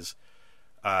think is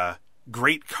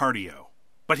great cardio.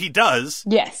 But he does.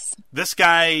 Yes. This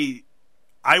guy,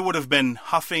 I would have been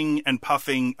huffing and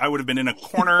puffing. I would have been in a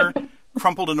corner,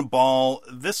 crumpled in a ball.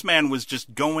 This man was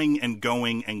just going and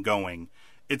going and going.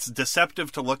 It's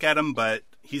deceptive to look at him, but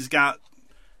he's got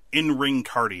in-ring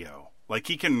cardio. Like,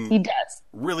 he does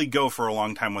really go for a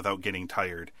long time without getting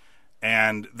tired.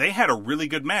 And they had a really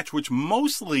good match, which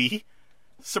mostly,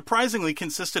 surprisingly,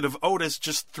 consisted of Otis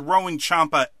just throwing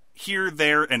Ciampa here,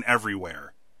 there, and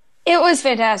everywhere. It was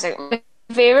fantastic. My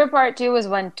favorite part, too, was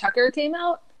when Tucker came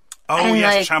out. Oh,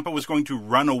 yes, Ciampa was going to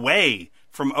run away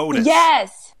from Otis.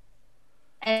 Yes!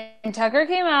 And Tucker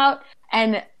came out,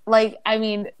 and,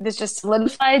 this just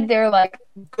solidified their,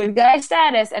 good guy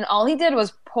status, and all he did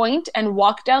was point and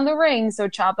walk down the ring, so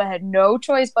Ciampa had no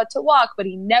choice but to walk, but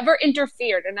he never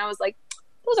interfered, and I was like,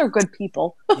 those are good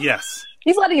people. Yes.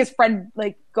 He's letting his friend,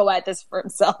 go at this for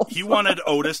himself. He wanted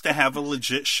Otis to have a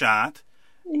legit shot,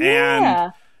 yeah.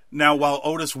 And now while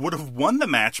Otis would have won the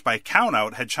match by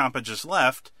countout had Ciampa just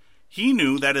left, he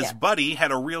knew that his buddy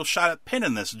had a real shot at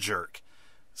pinning this jerk.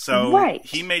 So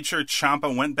he made sure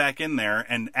Ciampa went back in there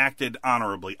and acted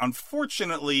honorably.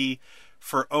 Unfortunately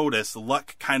for Otis,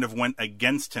 luck kind of went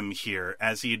against him here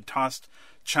as he had tossed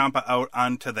Ciampa out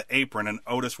onto the apron, and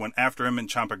Otis went after him, and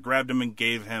Ciampa grabbed him and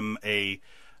gave him a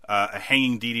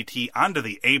hanging DDT onto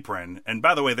the apron. And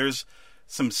by the way, there's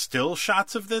some still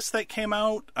shots of this that came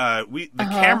out.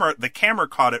 The camera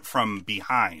caught it from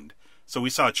behind, so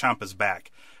we saw Ciampa's back.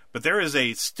 But there is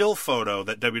a still photo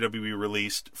that WWE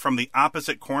released from the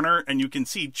opposite corner, and you can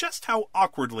see just how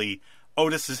awkwardly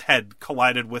Otis's head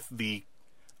collided with the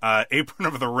apron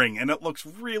of the ring, and it looks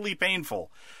really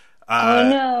painful. Oh,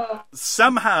 no.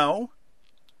 Somehow,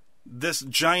 this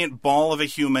giant ball of a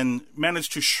human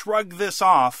managed to shrug this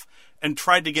off and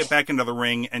tried to get back into the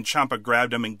ring, and Ciampa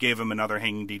grabbed him and gave him another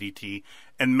hanging DDT,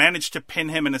 and managed to pin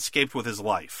him and escaped with his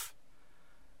life.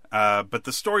 But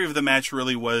the story of the match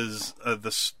really was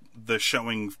the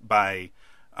showing by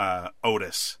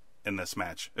Otis in this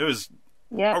match. It was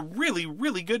a really,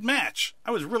 really good match.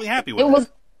 I was really happy with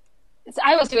it.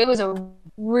 I was too. It was a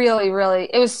really, really.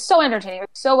 It was so entertaining. It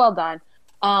was so well done.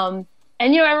 And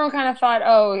everyone kind of thought,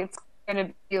 oh, it's going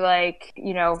to be like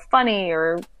funny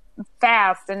or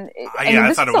fast, and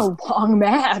this is a long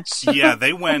match. Yeah,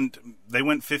 they went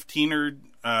 15 or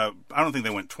I don't think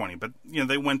they went 20, but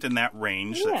they went in that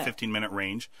range, that 15-minute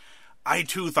range. I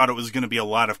too thought it was going to be a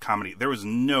lot of comedy. There was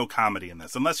no comedy in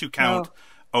this, unless you count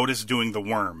Otis doing the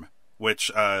worm,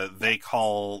 which they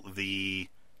call the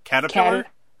caterpillar.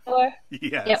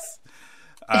 Yes.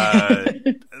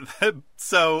 Yep.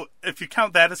 So if you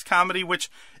count that as comedy, which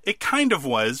it kind of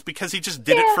was, because he just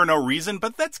did it for no reason,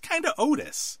 but that's kind of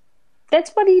Otis.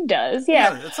 That's what he does.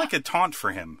 Yeah. It's like a taunt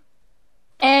for him.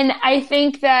 And I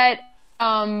think that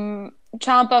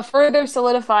Ciampa further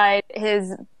solidified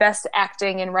his best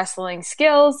acting and wrestling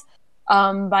skills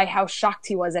by how shocked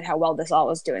he was at how well this all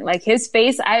was doing. Like his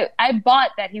face, I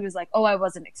bought that he was like, oh, I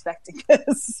wasn't expecting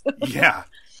this. Yeah.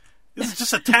 This is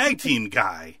just a tag team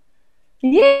guy.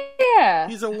 Yeah.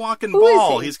 He's a walking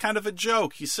ball. He's kind of a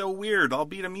joke. He's so weird. I'll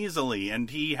beat him easily. And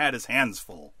he had his hands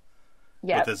full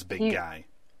with this big guy.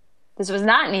 This was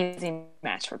not an easy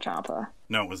match for Ciampa.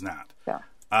 No, it was not. Yeah.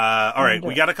 All right,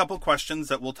 we got a couple questions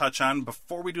that we'll touch on.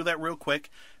 Before we do that real quick,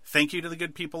 thank you to the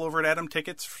good people over at Adam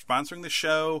Tickets for sponsoring the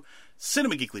show.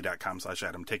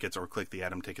 CinemaGeekly.com/Adam Tickets, or click the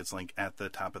Adam Tickets link at the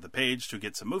top of the page to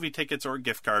get some movie tickets or a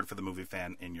gift card for the movie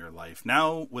fan in your life.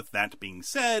 Now, with that being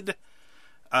said,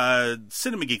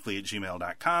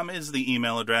 cinemageekly@gmail.com is the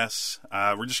email address.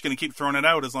 We're just going to keep throwing it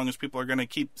out as long as people are going to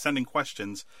keep sending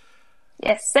questions.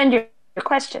 Yes, send your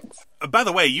questions. By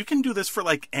the way, you can do this for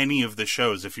like any of the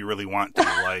shows if you really want to.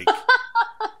 Like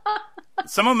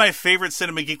some of my favorite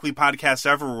Cinema Geekly podcasts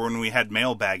ever were when we had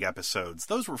mailbag episodes.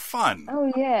 Those were fun.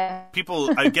 Oh yeah.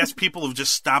 I guess people have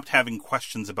just stopped having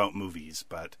questions about movies,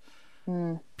 but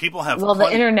people have. Well,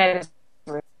 the internet is.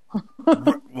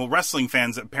 Well, wrestling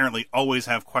fans apparently always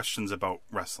have questions about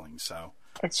wrestling. So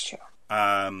it's true.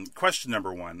 Question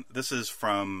number 1. This is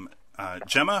from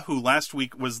Gemma, who last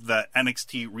week was the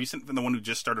NXT recent, the one who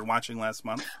just started watching last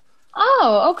month.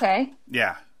 Oh, okay.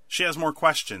 Yeah. She has more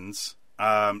questions.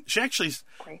 She actually,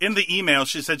 in the email,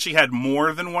 she said she had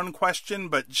more than one question,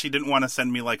 but she didn't want to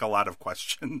send me like a lot of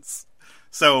questions.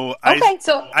 So I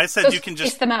said you can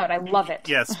just space them out. I love it.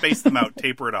 Yeah, space them out,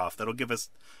 taper it off. That'll give us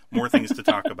more things to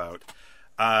talk about.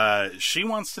 She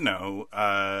wants to know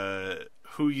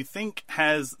who you think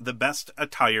has the best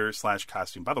attire /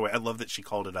 costume. By the way, I love that she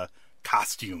called it a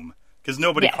costume, because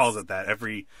nobody calls it that.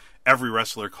 Every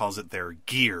wrestler calls it their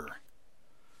gear.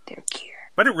 Their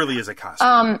gear. But it really is a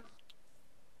costume.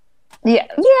 Yeah,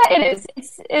 it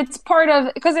is. It's part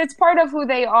of, because it's part of who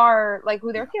they are, like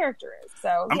who their character is.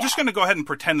 So I'm just going to go ahead and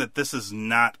pretend that this is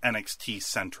not NXT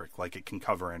centric, like it can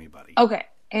cover anybody. Okay,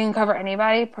 it can cover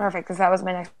anybody. Perfect, because that was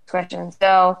my next question.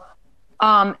 So,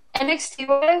 NXT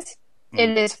was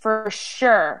it is for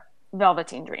sure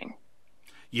Velveteen Dream.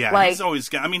 Yeah, he's always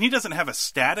got. I mean, he doesn't have a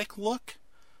static look.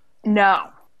 No,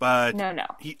 but no,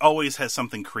 he always has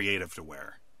something creative to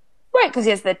wear. Right, because he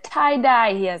has the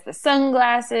tie-dye, he has the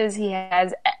sunglasses, he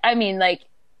has... I mean, like,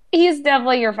 he's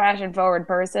definitely your fashion-forward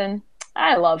person.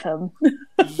 I love him.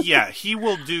 Yeah, he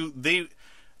will do...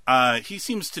 he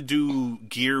seems to do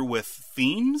gear with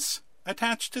themes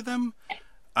attached to them.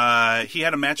 He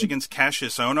had a match against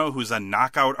Cassius Ohno, who's a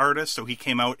knockout artist, so he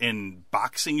came out in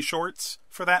boxing shorts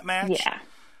for that match.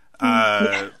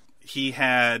 Yeah. He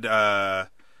had a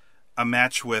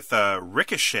match with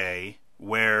Ricochet,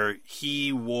 where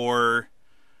he wore...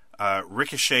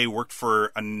 Ricochet worked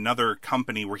for another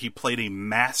company where he played a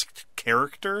masked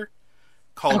character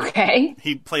called... Okay.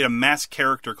 He played a masked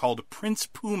character called Prince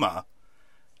Puma,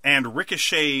 and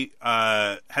Ricochet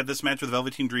had this match with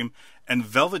Velveteen Dream, and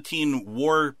Velveteen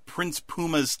wore Prince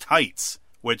Puma's tights,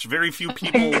 which very few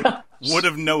people would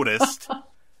have noticed,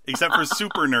 except for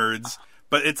super nerds.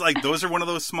 But it's like, those are one of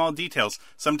those small details.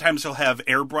 Sometimes he'll have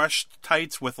airbrushed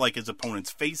tights with, like, his opponent's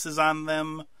faces on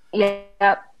them.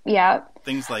 Yep.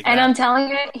 Things like that. And I'm telling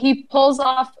you, he pulls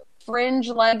off fringe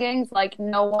leggings like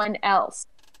no one else.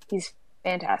 He's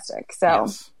fantastic. So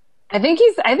yes. I think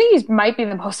he might be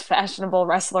the most fashionable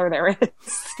wrestler there is.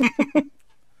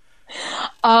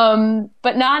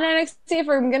 But not NXT. If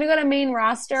we're going to go to main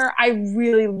roster, I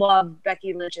really love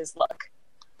Becky Lynch's look.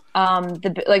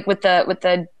 With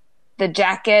the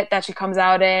jacket that she comes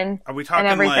out in. Are we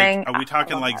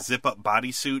talking like zip up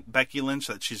bodysuit Becky Lynch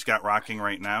that she's got rocking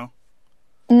right now?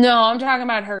 No, I'm talking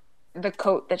about the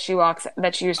coat that she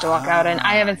used to walk out in.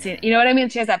 I haven't seen it. You know what I mean?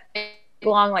 She has that big,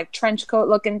 long, like trench coat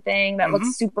looking thing that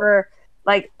looks super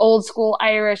like old school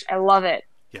Irish. I love it.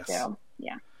 Yes. So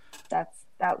yeah,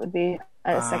 that would be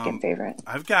a second favorite.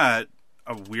 I've got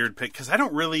a weird pick because I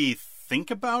don't really think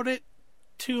about it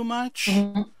too much.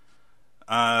 Mm-hmm.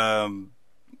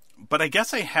 But I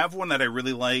guess I have one that I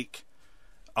really like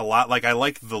a lot. Like, I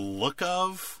like the look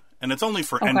of, and it's only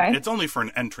for it's only for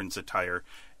an entrance attire.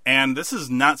 And this is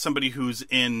not somebody who's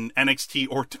in NXT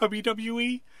or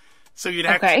WWE, so you'd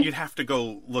have to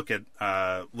go look it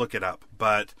up.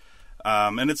 But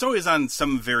and it's always on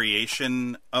some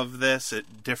variation of this.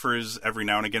 It differs every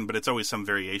now and again, but it's always some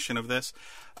variation of this.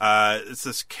 It's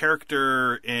this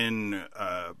character in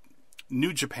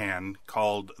New Japan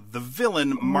called the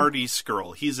Villain Marty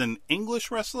Scurll. He's an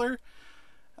English wrestler.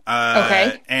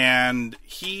 And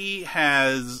he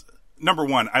has, number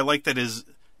one, I like that his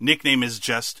nickname is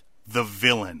just the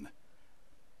Villain.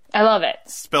 I love it.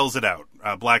 Spells it out,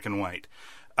 black and white.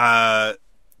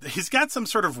 He's got some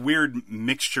sort of weird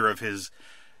mixture of his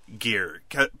gear.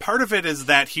 Part of it is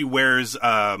that he wears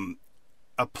a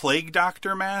plague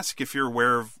doctor mask, if you're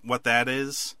aware of what that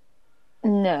is.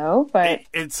 No, but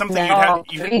it's something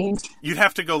you'd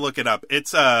have to go look it up.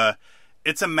 It's a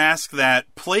mask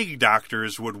that plague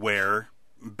doctors would wear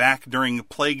back during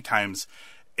plague times.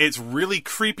 It's really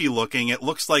creepy looking. It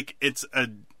looks like it's a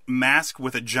mask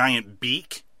with a giant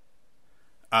beak.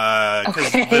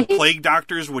 Because the plague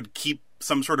doctors would keep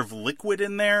some sort of liquid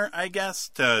in there, I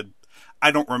guess.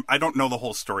 I don't know the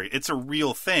whole story. It's a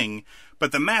real thing,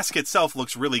 but the mask itself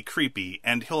looks really creepy.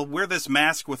 And he'll wear this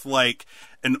mask with like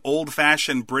an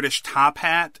old-fashioned British top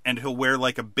hat, and he'll wear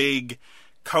like a big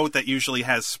coat that usually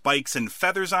has spikes and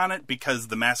feathers on it because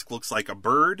the mask looks like a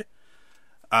bird.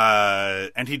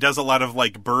 And he does a lot of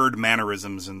like bird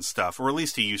mannerisms and stuff, or at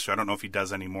least he used to. I don't know if he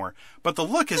does anymore. But the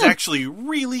look is actually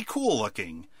really cool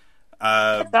looking.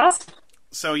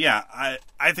 So yeah,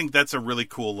 I think that's a really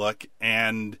cool look,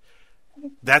 and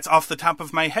that's off the top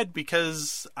of my head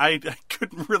because I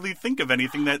couldn't really think of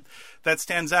anything that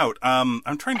stands out. I'm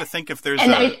trying to think if there's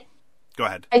Go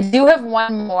ahead. I do have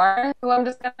one more who I'm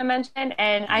just going to mention,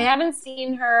 and I haven't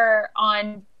seen her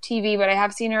on TV, but I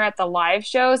have seen her at the live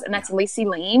shows, and that's Lacey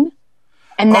Lane.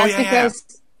 And that's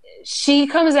because she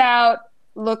comes out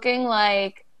looking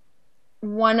like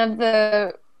one of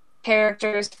the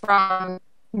characters from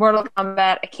Mortal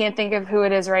Kombat. I can't think of who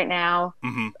it is right now.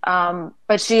 Mm-hmm.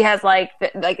 But she has like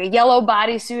a yellow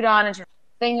bodysuit on and her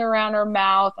thing around her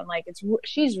mouth, and like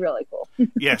she's really cool.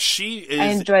 Yeah, she is. I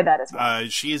enjoyed that as well.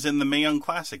 She is in the Mae Young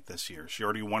Classic this year. She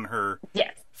already won her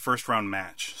Yes. first round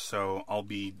match, so I'll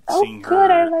be Oh, seeing good.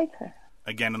 her I like her.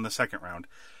 again in the second round.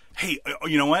 Hey,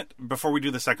 you know what? Before we do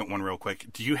the second one real quick,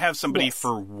 do you have somebody Yes.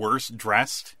 for worst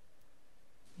dressed?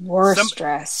 Worst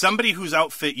dressed. Somebody whose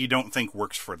outfit you don't think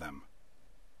works for them.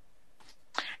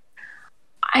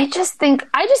 I just think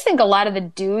a lot of the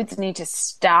dudes need to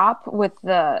stop with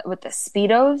the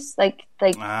Speedos. Like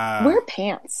wear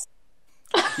pants.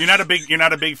 You're not a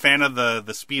big fan of the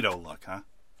Speedo look, huh?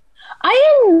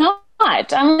 I am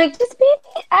not. I'm like, just be.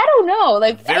 I don't know.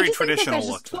 Like Very I just traditional think that there's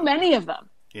look. just too many of them.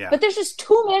 Yeah. But there's just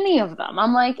too many of them.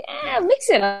 I'm like, mix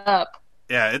it up.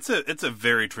 Yeah, it's a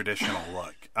very traditional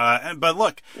look. But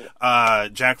look,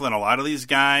 Jacqueline, a lot of these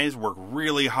guys work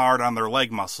really hard on their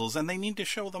leg muscles, and they need to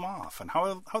show them off. And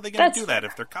how are they going to do that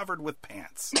if they're covered with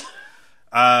pants?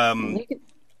 I'm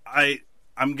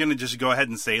going to just go ahead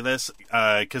and say this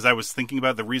because I was thinking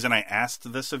about the reason I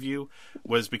asked this of you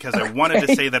was because I wanted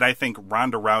to say that I think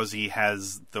Ronda Rousey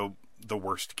has the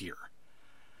worst gear.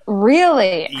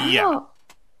 Really? Yeah. Oh.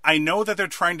 I know that they're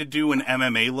trying to do an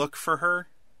MMA look for her.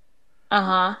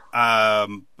 Uh-huh.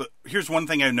 But here's one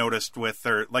thing I noticed with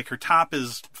her. Like, her top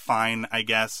is fine, I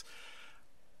guess.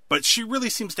 But she really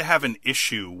seems to have an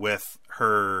issue with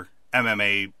her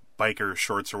MMA biker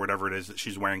shorts or whatever it is that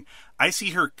she's wearing. I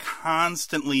see her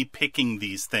constantly picking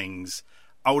these things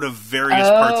out of various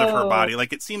parts of her body.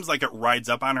 Like, it seems like it rides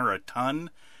up on her a ton.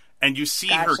 And you see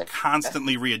her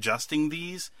constantly readjusting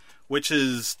these, which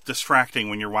is distracting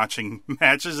when you're watching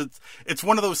matches. It's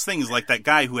one of those things like that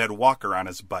guy who had Walker on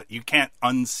his butt. You can't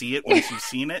unsee it once you've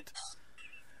seen it.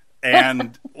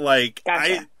 And, like,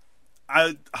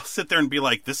 I'll sit there and be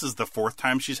like, this is the fourth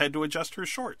time she's had to adjust her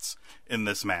shorts in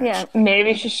this match. Yeah,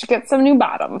 maybe she should get some new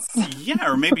bottoms. Yeah,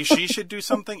 or maybe she should do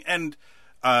something. And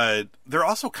they're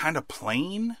also kind of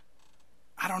plain.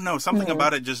 I don't know. Something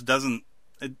about it just doesn't...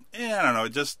 I don't know.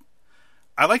 It just...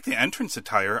 I like the entrance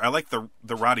attire. I like the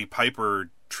Roddy Piper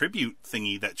tribute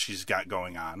thingy that she's got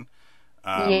going on.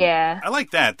 Yeah. I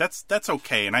like that. That's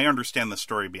okay, and I understand the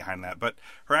story behind that. But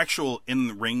her actual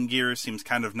in-ring gear seems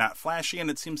kind of not flashy, and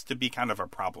it seems to be kind of a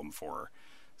problem for her.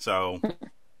 So,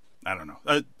 I don't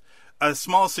know. A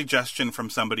small suggestion from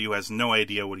somebody who has no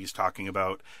idea what he's talking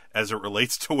about as it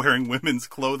relates to wearing women's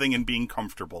clothing and being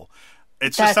comfortable.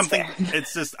 It's just That's something. fair.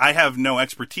 It's just I have no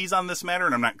expertise on this matter,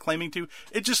 and I'm not claiming to.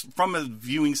 It just, from a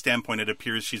viewing standpoint, it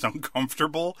appears she's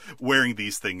uncomfortable wearing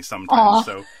these things sometimes. Aw.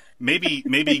 So maybe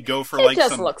go for It like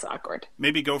just some. looks awkward.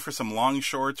 Maybe go for some long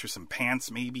shorts or some pants.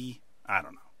 Maybe I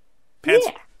don't know. Yeah.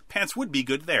 Pants would be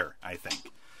good there, I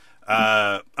think.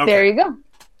 Okay. There you go.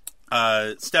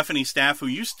 Stephanie Staff, who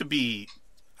used to be,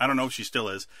 I don't know if she still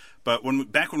is, but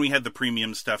back when we had the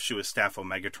premium stuff, she was Staff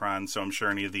Omegatron. So I'm sure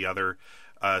any of the other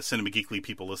Cinema Geekly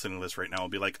people listening to this right now will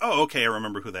be like, "Oh, okay, I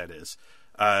remember who that is."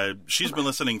 She's been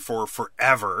listening for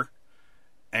forever,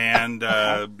 and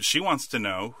she wants to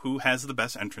know who has the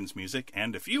best entrance music.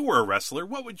 And if you were a wrestler,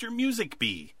 what would your music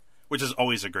be? Which is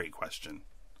always a great question.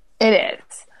 It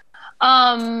is.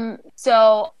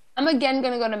 So I'm again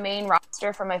going to go to main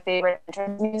roster for my favorite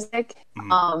entrance music.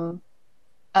 Mm-hmm.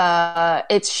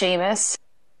 It's Sheamus.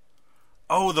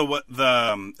 Oh,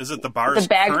 is it the Bar's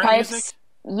The current bagpipes. music?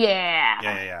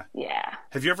 Yeah. Yeah.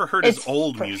 Have you ever heard his It's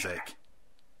old for music?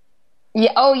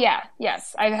 Yeah. Oh, yeah.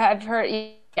 Yes. I've heard.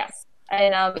 Yes.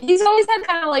 And he's always had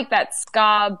kind of like that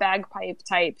ska bagpipe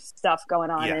type stuff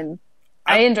going on, Yeah. and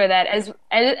I enjoy that as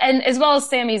well as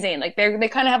Sami Zayn. Like they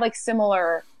kind of have like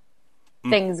similar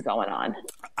things going on,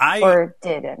 or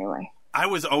did anyway. I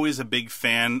was always a big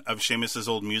fan of Sheamus's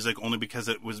old music, only because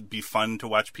it would be fun to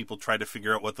watch people try to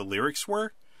figure out what the lyrics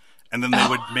were, and then they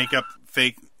would make up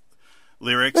fake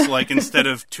lyrics. Like instead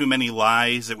of too many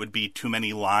lies, it would be too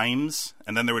many limes,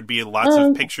 and then there would be lots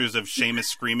of pictures of Sheamus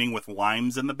screaming with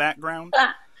limes in the background.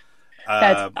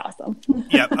 That's awesome.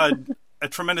 Yeah, a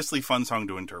tremendously fun song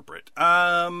to interpret.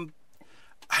 I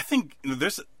think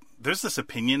there's this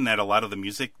opinion that a lot of the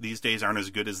music these days aren't as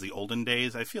good as the olden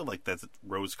days. I feel like that's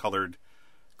rose-colored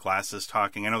glasses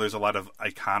talking. I know there's a lot of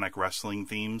iconic wrestling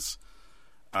themes,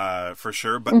 for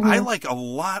sure, but I like a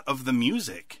lot of the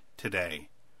music today.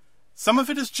 Some of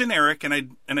it is generic, and I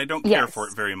don't care for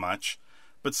it very much,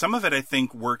 but some of it I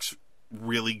think works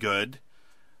really good.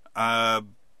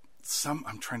 I'm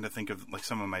trying to think of like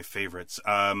some of my favorites.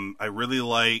 I really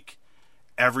like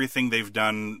everything they've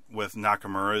done with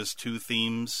Nakamura's two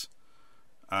themes.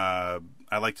 I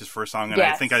liked his first song, and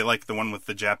I think I like the one with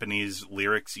the Japanese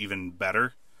lyrics even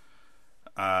better.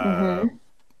 Boy,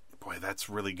 that's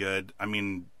really good. I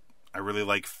mean, I really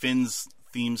like Finn's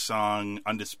theme song.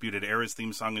 Undisputed Era's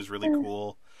theme song is really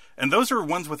cool. And those are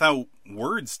ones without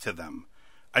words to them.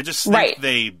 I just think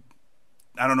they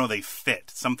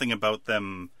fit. Something about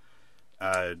them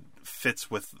fits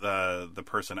with the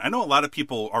person. I know a lot of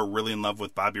people are really in love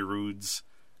with Bobby Roode's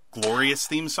Glorious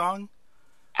theme song.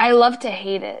 I love to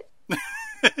hate it.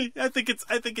 I think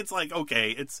it's like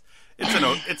okay. It's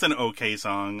an okay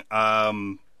song.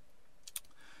 I'm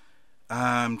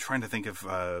trying to think of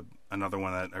another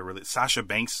one that I really Sasha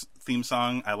Banks theme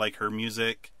song. I like her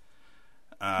music.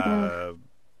 Trying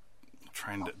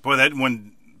to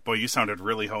boy, you sounded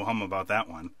really ho hum about that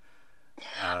one.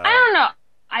 I don't know.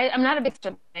 I'm not a big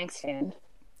Sasha Banks fan.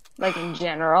 Like in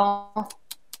general,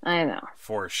 I know.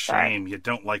 For shame, you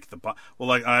don't like the well.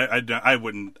 Like I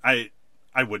wouldn't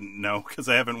know because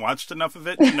I haven't watched enough of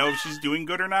it to know if she's doing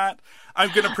good or not.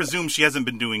 I'm gonna presume she hasn't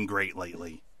been doing great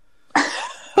lately.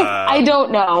 I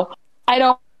don't know. I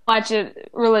don't watch it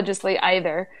religiously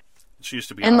either. She used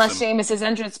to be unless awesome. Sheamus's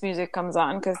entrance music comes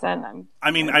on, because then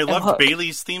I loved hooked.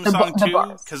 Bailey's theme song the too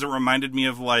bars. because it reminded me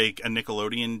of like a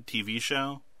Nickelodeon TV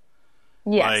show.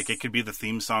 Yes. Like it could be the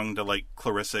theme song to like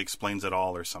Clarissa Explains It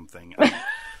All or something.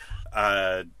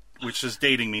 Which is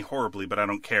dating me horribly, but I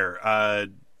don't care. So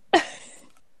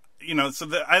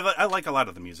I like a lot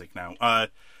of the music now.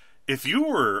 If you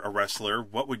were a wrestler,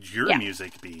 what would your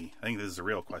music be? I think this is a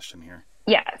real question here.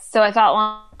 Yeah, so I thought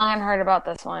long and hard about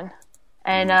this one.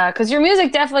 And because your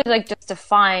music definitely like just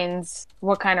defines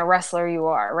what kind of wrestler you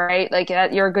are, right? Like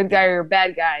you're a good guy or you're a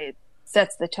bad guy. It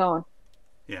sets the tone.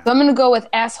 Yeah. So I'm going to go with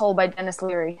Asshole by Dennis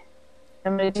Leary.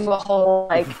 I'm going to do a whole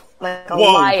like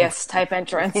Elias type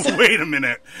entrance. Wait a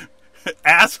minute.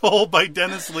 Asshole by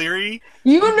Dennis Leary?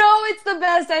 You know it's the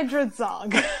best entrance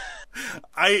song.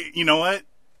 You know what?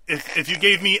 If you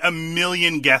gave me a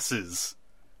million guesses,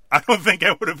 I don't think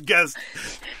I would have guessed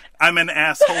I'm an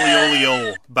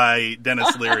Asshole by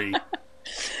Dennis Leary.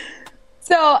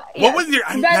 So what was your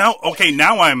now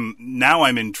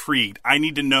I'm intrigued. I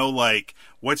need to know like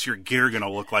what's your gear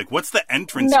gonna look like? What's the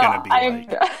entrance gonna be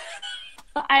like?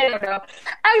 I don't know.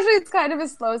 Actually, it's kind of a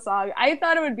slow song. I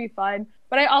thought it would be fun,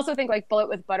 but I also think like Bullet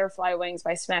with Butterfly Wings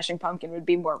by Smashing Pumpkin would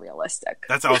be more realistic.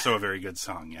 That's also a very good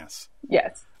song, yes.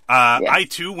 Yes. I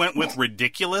too went with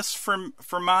Ridiculous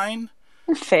for mine.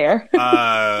 Fair.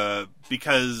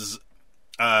 Because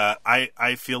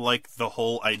I feel like the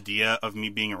whole idea of me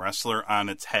being a wrestler on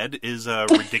its head is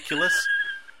ridiculous.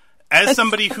 as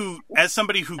somebody who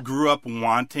grew up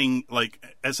wanting, like,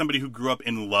 as somebody who grew up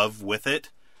in love with it,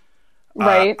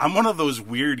 right? I'm one of those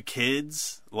weird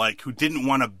kids, like, who didn't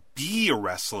want to be a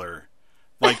wrestler.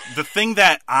 Like, the thing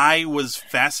that I was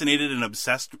fascinated and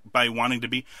obsessed by wanting to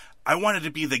be, I wanted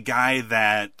to be the guy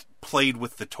that played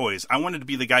with the toys. I wanted to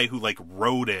be the guy who, like,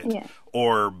 wrote it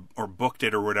or booked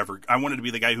it or whatever. I wanted to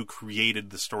be the guy who created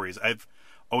the stories. I've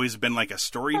always been, like, a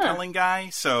storytelling guy,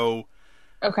 so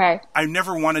I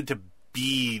never wanted to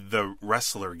be the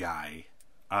wrestler guy.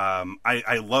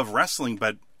 I love wrestling,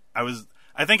 but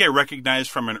I think I recognized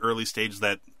from an early stage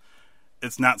that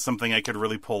it's not something I could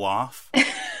really pull off.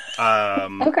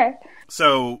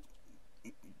 So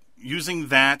using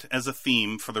that as a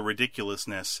theme for the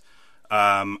ridiculousness,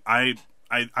 I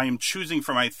am choosing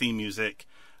for my theme music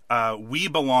We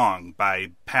Belong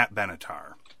by Pat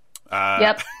Benatar.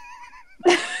 Yep.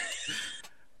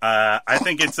 I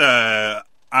think it's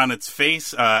on its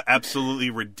face, absolutely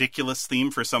ridiculous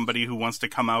theme for somebody who wants to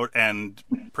come out and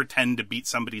pretend to beat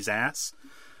somebody's ass.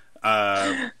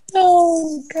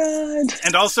 Oh God!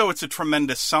 And also, it's a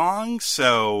tremendous song.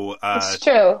 So it's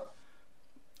true.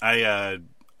 I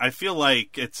feel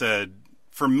like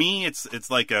for me, it's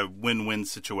like a win-win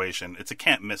situation. It's a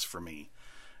can't miss for me.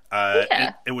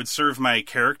 It would serve my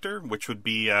character, which would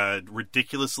be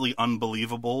ridiculously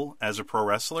unbelievable as a pro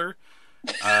wrestler.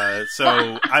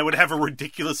 So I would have a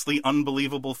ridiculously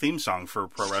unbelievable theme song for a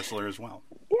pro wrestler as well.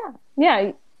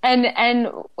 Yeah.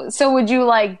 And so would you,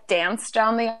 like, dance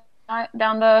down the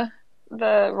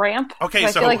ramp? Okay,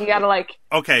 I feel like you gotta, like.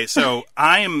 Okay, so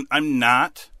I'm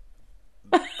not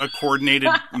a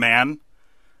coordinated man.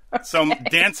 So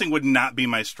dancing would not be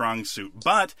my strong suit.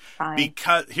 But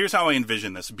here's how I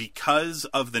envision this. Because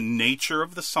of the nature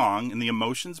of the song and the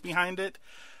emotions behind it,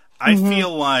 I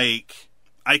feel like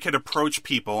I could approach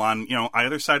people on,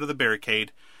 either side of the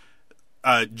barricade,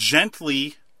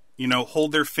 gently,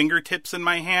 hold their fingertips in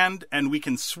my hand, and we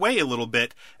can sway a little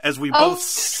bit as we both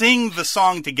sing the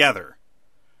song together.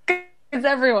 Because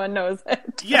everyone knows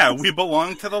it. Yeah, we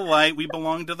belong to the light, we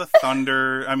belong to the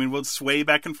thunder. I mean, we'll sway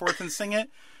back and forth and sing it.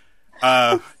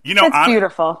 That's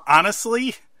beautiful.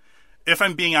 Honestly, if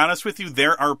I'm being honest with you,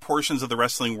 there are portions of the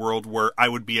wrestling world where I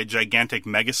would be a gigantic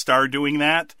megastar doing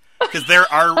that. Because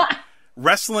there are...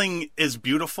 Wrestling is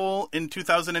beautiful in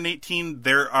 2018.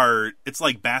 It's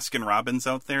like Baskin Robbins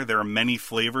out there. There are many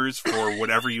flavors for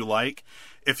whatever you like.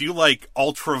 If you like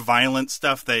ultra violent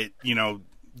stuff that,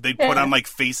 they put on like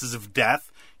Faces of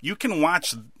Death, you can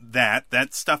watch that.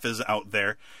 That stuff is out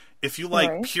there. If you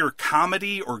like pure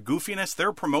comedy or goofiness, there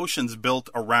are promotions built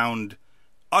around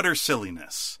utter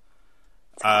silliness.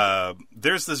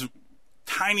 There's this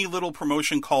tiny little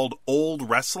promotion called Old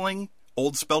Wrestling,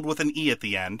 old spelled with an E at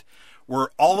the end, where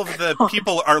all of the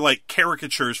people are like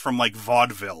caricatures from like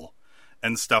vaudeville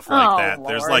and stuff like that.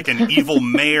 Lord. There's like an evil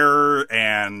mayor,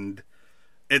 and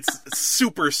it's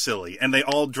super silly. And they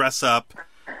all dress up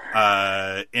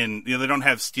they don't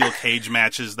have steel cage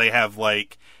matches. They have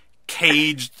like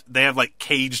caged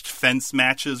fence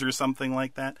matches or something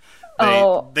like that.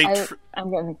 I'm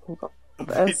getting people.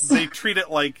 They treat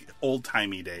it like old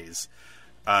timey days.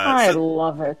 I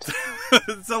love it.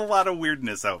 There's a lot of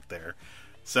weirdness out there.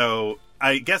 So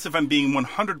I guess if I'm being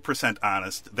 100%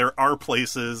 honest, there are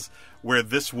places where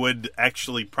this would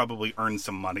actually probably earn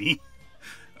some money.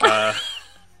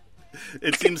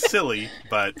 It seems silly,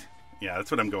 but yeah,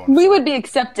 that's what I'm going for. We would be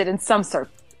accepted in some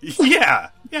sort. Yeah.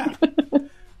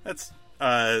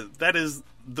 That is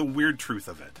the weird truth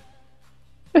of it.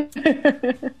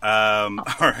 All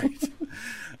right.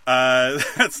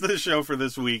 That's the show for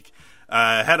this week.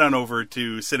 Head on over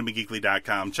to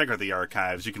cinemageekly.com. Check out the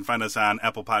archives. You can find us on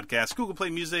Apple Podcasts, Google Play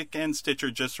Music, and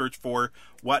Stitcher. Just search for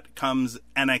What Comes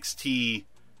NXT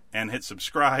and hit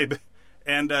subscribe.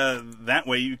 And that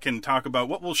way you can talk about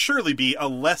what will surely be a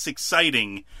less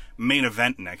exciting main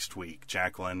event next week,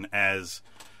 Jacqueline, as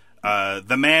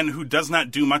the man who does not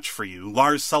do much for you,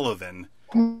 Lars Sullivan,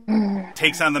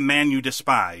 takes on the man you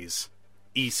despise,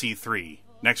 EC3,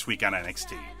 next week on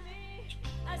NXT.